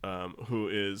priest who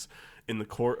is in the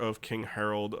court of King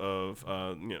Harold of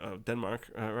Denmark,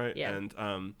 right? Yeah.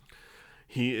 And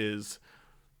he is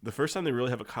the first time they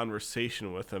really have a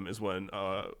conversation with him is when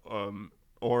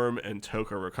Orm and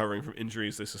Toke are recovering from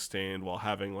injuries they sustained while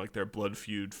having like their blood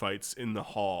feud fights in the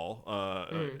hall,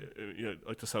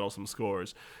 like to settle some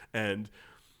scores, and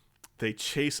they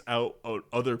chase out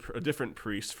a different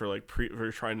priest for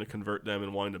for trying to convert them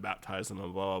and wanting to baptize them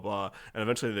and blah blah blah, and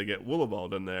eventually they get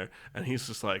Willibald in there, and he's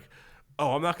just like,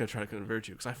 "Oh, I'm not gonna try to convert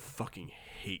you because I fucking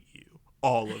hate you."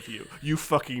 all of you. You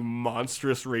fucking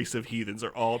monstrous race of heathens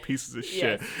are all pieces of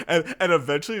shit. Yes. And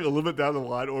eventually, a little bit down the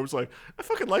line, Orm's like, I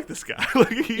fucking like this guy.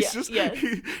 Like, he's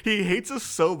he hates us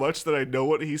so much that I know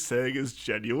what he's saying is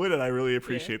genuine, and I really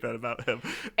appreciate that about him.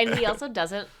 And he also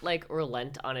doesn't, like,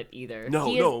 relent on it either.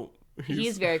 No.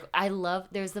 He's very. I love.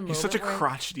 There's the moment. He's such a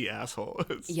crotchety asshole.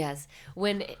 Yes,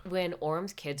 when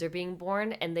Orm's kids are being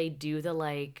born and they do the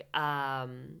like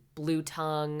blue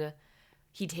tongue,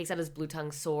 he takes out his blue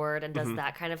tongue sword and does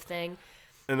that kind of thing.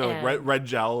 And like red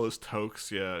jowl is Toke's.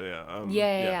 Yeah.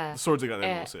 The swords got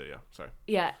named. Yeah. Sorry.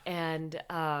 Yeah, and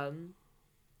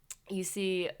you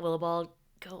see Willibald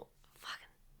go, fucking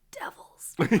devils.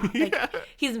 Like,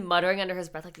 he's muttering under his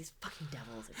breath like, these fucking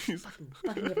devils are just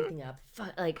fucking everything up.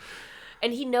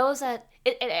 And he knows that.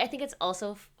 I think it's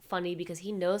also funny because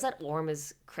he knows that Orm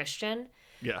is Christian.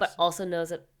 Yes. But also knows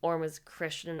that Orm is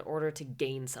Christian in order to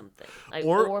gain something. Like,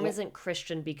 Orm isn't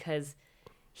Christian because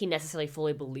he necessarily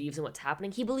fully believes in what's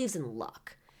happening. He believes in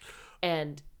luck.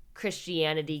 And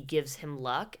Christianity gives him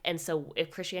luck. And so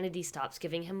if Christianity stops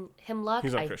giving him luck,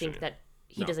 I think that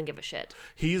he doesn't give a shit.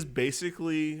 He's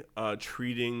basically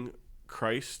treating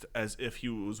Christ as if he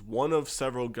was one of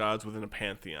several gods within a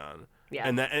pantheon. Yeah.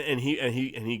 And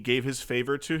he gave his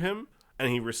favor to him, and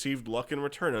he received luck in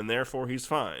return, and therefore he's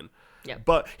fine. Yeah.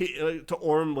 But to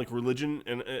Orm, like, religion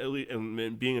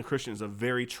and being a Christian is a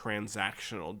very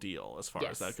transactional deal as far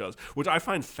as that goes, which I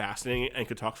find fascinating and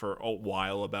could talk for a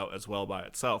while about as well by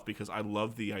itself, because I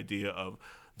love the idea of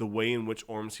the way in which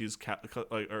Orm sees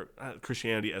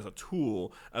Christianity as a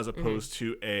tool, as opposed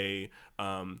to a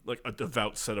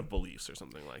devout set of beliefs or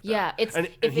something like that. Yeah, if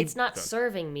it's not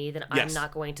serving me, then I'm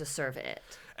not going to serve it.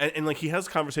 And like, he has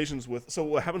conversations with. So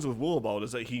what happens with Willibald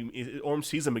is that Orm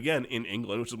sees him again in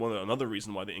England, which is another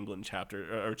reason why the England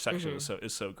chapter or section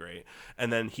is so great.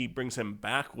 And then he brings him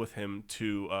back with him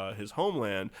to his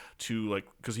homeland to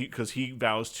because he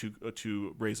vows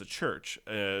to raise a church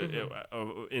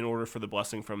in order for the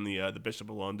blessing from the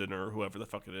Bishop of London or whoever the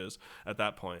fuck it is at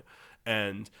that point.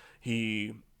 And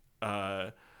he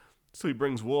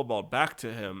brings Willibald back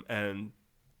to him and.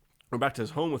 Or back to his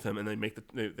home with him, and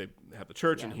they have the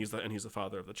church, and he's the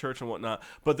father of the church and whatnot.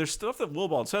 But there's stuff that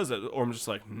Willibald says that Orm's just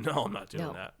like, no, I'm not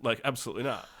doing that. Like, absolutely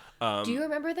not. Do you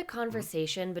remember the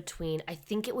conversation between? I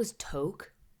think it was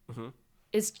Toke. Mm-hmm.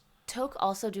 Is Toke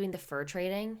also doing the fur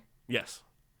trading? Yes.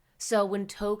 So when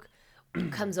Toke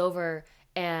comes over,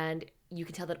 and you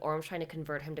can tell that Orm's trying to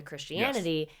convert him to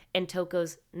Christianity, and Toke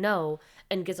goes no,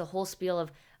 and gives a whole spiel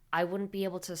of, I wouldn't be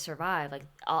able to survive. Like,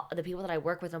 the people that I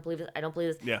work with don't believe this. I don't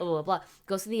believe this. Yeah. Blah, blah, blah.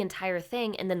 Goes through the entire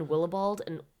thing, and then Willibald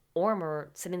and Orm are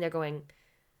sitting there going,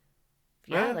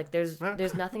 like, there's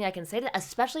nothing I can say to that.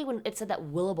 Especially when it said that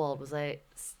Willibald was like,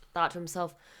 thought to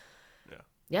himself,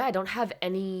 I don't have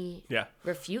any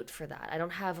refute for that. I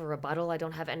don't have a rebuttal. I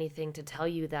don't have anything to tell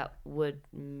you that would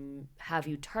have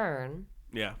you turn.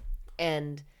 Yeah.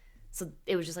 And so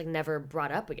it was just like never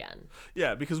brought up again.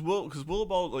 Yeah, because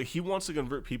Willibald, like, he wants to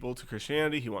convert people to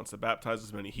Christianity. He wants to baptize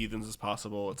as many heathens as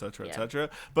possible, etc., etc.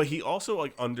 But he also,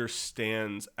 like,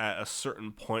 understands at a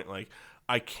certain point, like,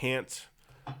 I can't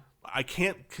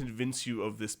convince you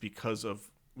of this because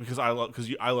I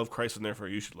love Christ, and therefore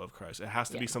you should love Christ. It has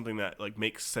to be something that, like,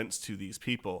 makes sense to these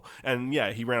people. And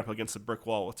he ran up against a brick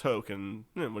wall with Toke, and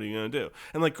what are you gonna do?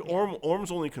 And like,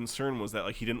 Orm's only concern was that,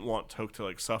 like, he didn't want Toke to,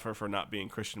 like, suffer for not being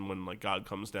Christian when, like, God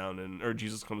comes down or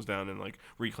Jesus comes down and, like,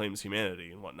 reclaims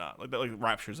humanity and whatnot. Like, that, like,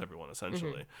 raptures everyone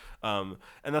essentially. And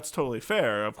that's totally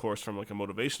fair, of course, from, like, a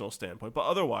motivational standpoint. But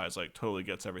otherwise, like, totally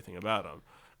gets everything about him.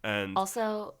 And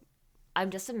also, I'm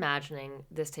just imagining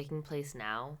this taking place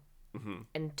now. Mm-hmm.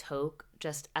 And Toke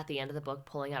just at the end of the book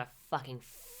pulling out a fucking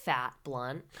fat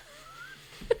blunt.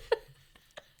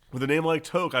 With a name like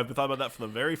Toke, I've thought about that from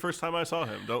the very first time I saw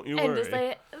him. Don't you worry. And just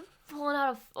like pulling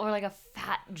out a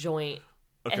fat joint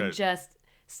and just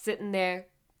sitting there.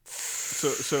 So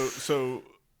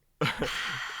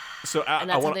and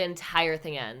that's how the entire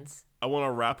thing ends. I want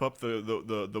to wrap up the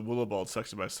Willibald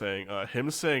section by saying him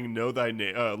saying love thy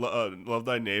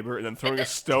neighbor, and then throwing a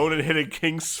stone and hitting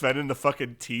King Sven in the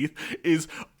fucking teeth is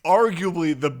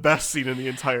arguably the best scene in the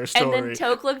entire story. And then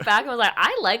Toke looked back and was like,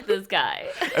 I like this guy.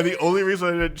 And the only reason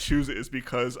I didn't choose it is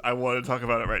because I wanted to talk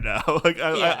about it right now. Like,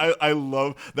 I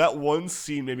love that one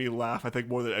scene. Made me laugh, I think,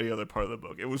 more than any other part of the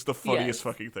book. It was the funniest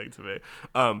fucking thing to me.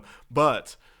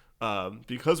 But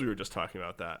because we were just talking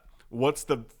about that, what's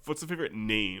the favorite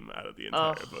name out of the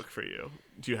entire book for you?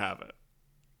 Do you have it?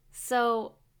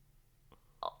 So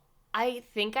I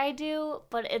think I do,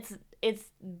 but it's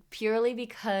purely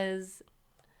because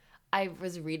I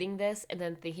was reading this and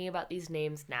then thinking about these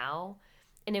names now,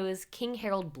 and it was King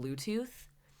Harold Bluetooth,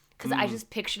 Because I just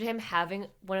pictured him having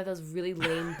one of those really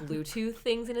lame Bluetooth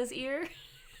things in his ear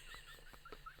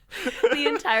the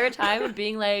entire time, and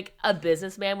being like a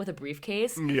businessman with a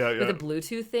briefcase with a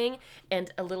Bluetooth thing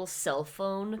and a little cell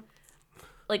phone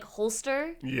like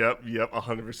holster. Yep,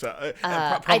 100%.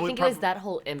 I think it was that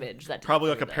whole image that probably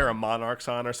like a pair of Monarchs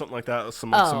on or something like that.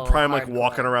 Some prime like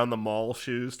walking around the mall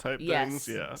shoes type things.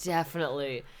 Yeah,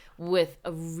 definitely. With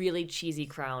a really cheesy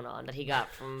crown on that he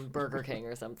got from Burger King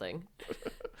or something.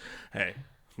 Hey,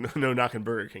 no knocking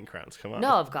Burger King crowns. Come on.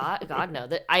 No, God no.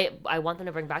 I want them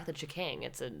to bring back the Chiking.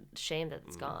 It's a shame that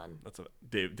it's gone.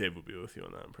 Dave will be with you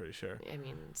on that, I'm pretty sure. I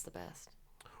mean, it's the best.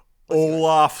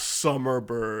 Olaf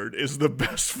Summerbird is the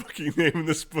best fucking name in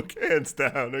this book, hands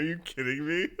down. Are you kidding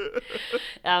me?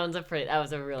 That was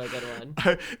a really good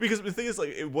one. Because the thing is, like,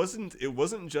 it wasn't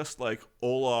just like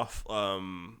Olaf,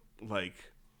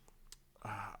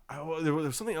 there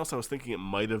was something else I was thinking it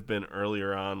might have been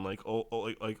earlier on, like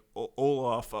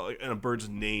Olaf, in a bird's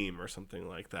name or something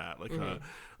like that, like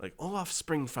Olaf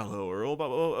Springfellow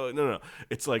or no,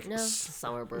 it's like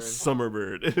Summerbird.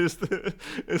 Summerbird.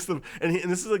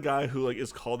 And this is a guy who like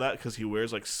is called that because he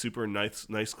wears like super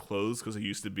nice clothes because he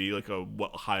used to be like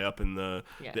high up in the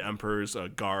emperor's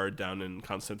guard down in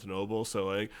Constantinople. So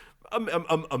like.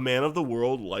 A man of the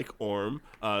world like Orm,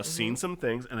 seen some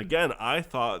things, and again, I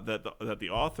thought that the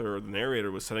author or the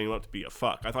narrator was setting him up to be a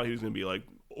fuck. I thought he was going to be like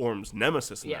Orm's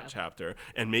nemesis in that chapter,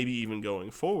 and maybe even going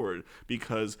forward,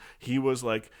 because he was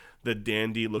like the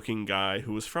dandy looking guy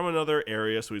who was from another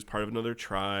area, so he's part of another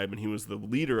tribe, and he was the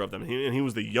leader of them, and he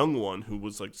was the young one who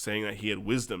was like saying that he had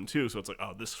wisdom too. So it's like,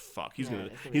 oh, this fuck, he's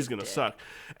gonna suck.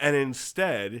 And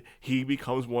instead he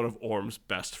becomes one of Orm's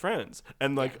best friends.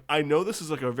 And like, I know this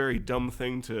is like a very dumb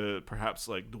thing to perhaps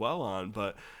like dwell on,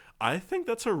 but I think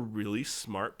that's a really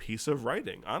smart piece of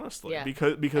writing, honestly,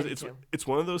 because it's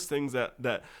one of those things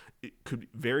that it could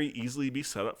very easily be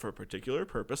set up for a particular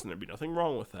purpose, and there'd be nothing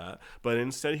wrong with that. But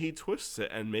instead, he twists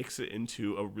it and makes it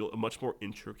into a much more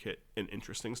intricate and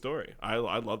interesting story. I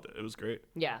loved it. It was great.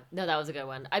 Yeah, no, that was a good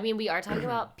one. I mean, we are talking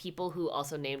about people who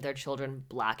also named their children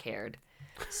black-haired.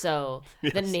 So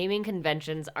the naming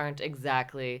conventions aren't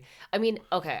exactly. I mean,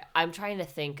 okay, I'm trying to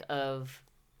think of.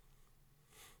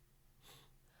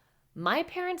 My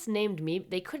parents named me,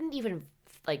 they couldn't even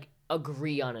like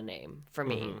agree on a name for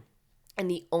me. And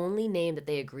the only name that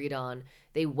they agreed on,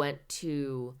 they went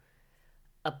to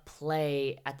a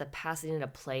play at the Pasadena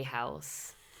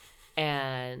Playhouse,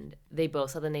 and they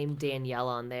both saw the name Danielle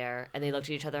on there, and they looked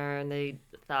at each other and they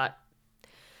thought,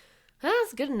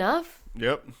 that's good enough.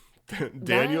 Yep.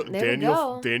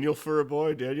 Daniel for a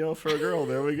boy, Danielle for a girl.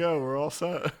 There we go. We're all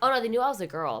set. Oh no, they knew I was a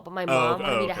girl, but my mom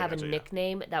wanted me to have a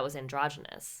nickname that was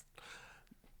androgynous.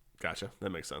 Gotcha. That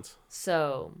makes sense.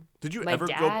 So, did you ever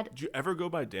go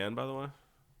by Dan, by the way?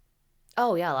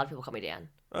 Oh yeah, a lot of people call me Dan.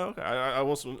 Oh, okay. I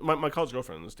was my college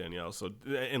girlfriend is Danielle. So,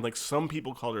 and like some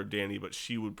people called her Danny, but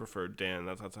she would prefer Dan.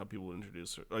 That's how people would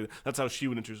introduce her. Like that's how she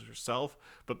would introduce herself.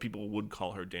 But people would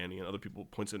call her Danny, and other people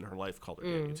points in her life called her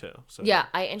Danny too. So yeah,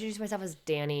 I introduced myself as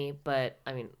Danny, but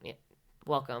I mean,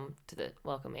 welcome,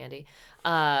 Andy.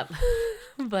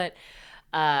 But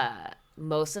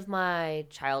most of my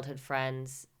childhood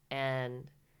friends and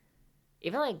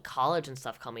even like college and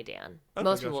stuff call me Dan. Okay,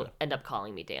 most people end up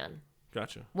calling me Dan.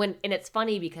 Gotcha. And it's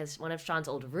funny because one of Sean's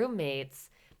old roommates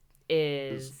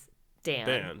is Dan.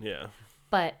 Dan, yeah.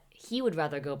 But he would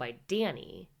rather go by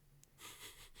Danny.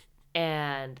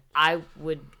 And I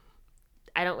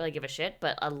don't really give a shit,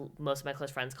 but most of my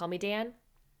close friends call me Dan.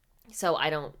 So I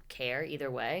don't care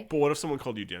either way. But what if someone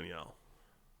called you Danielle?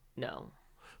 No.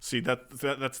 See, that's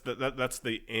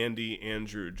the Andy,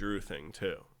 Andrew, Drew thing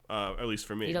too. At least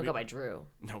for me. You don't go by Drew.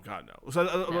 No, God, no. So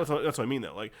that's what I mean,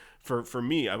 though. Like, for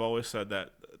me, I've always said that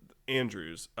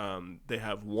Andrews, they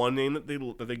have one name that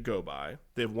they go by.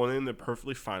 They have one name they're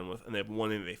perfectly fine with, and they have one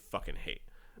name they fucking hate.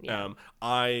 Yeah.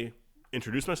 I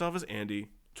introduce myself as Andy,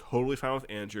 totally fine with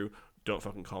Andrew. Don't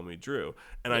fucking call me Drew.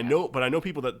 And I know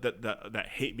people that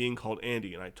hate being called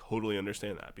Andy, and I totally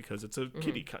understand that because it's a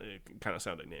kiddie kind of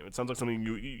sounding name. It sounds like something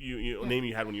you name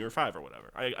you had when you were 5 or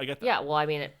whatever. I get that. Yeah, well, I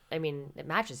mean, it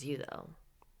matches you though.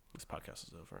 This podcast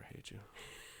is over. I hate you.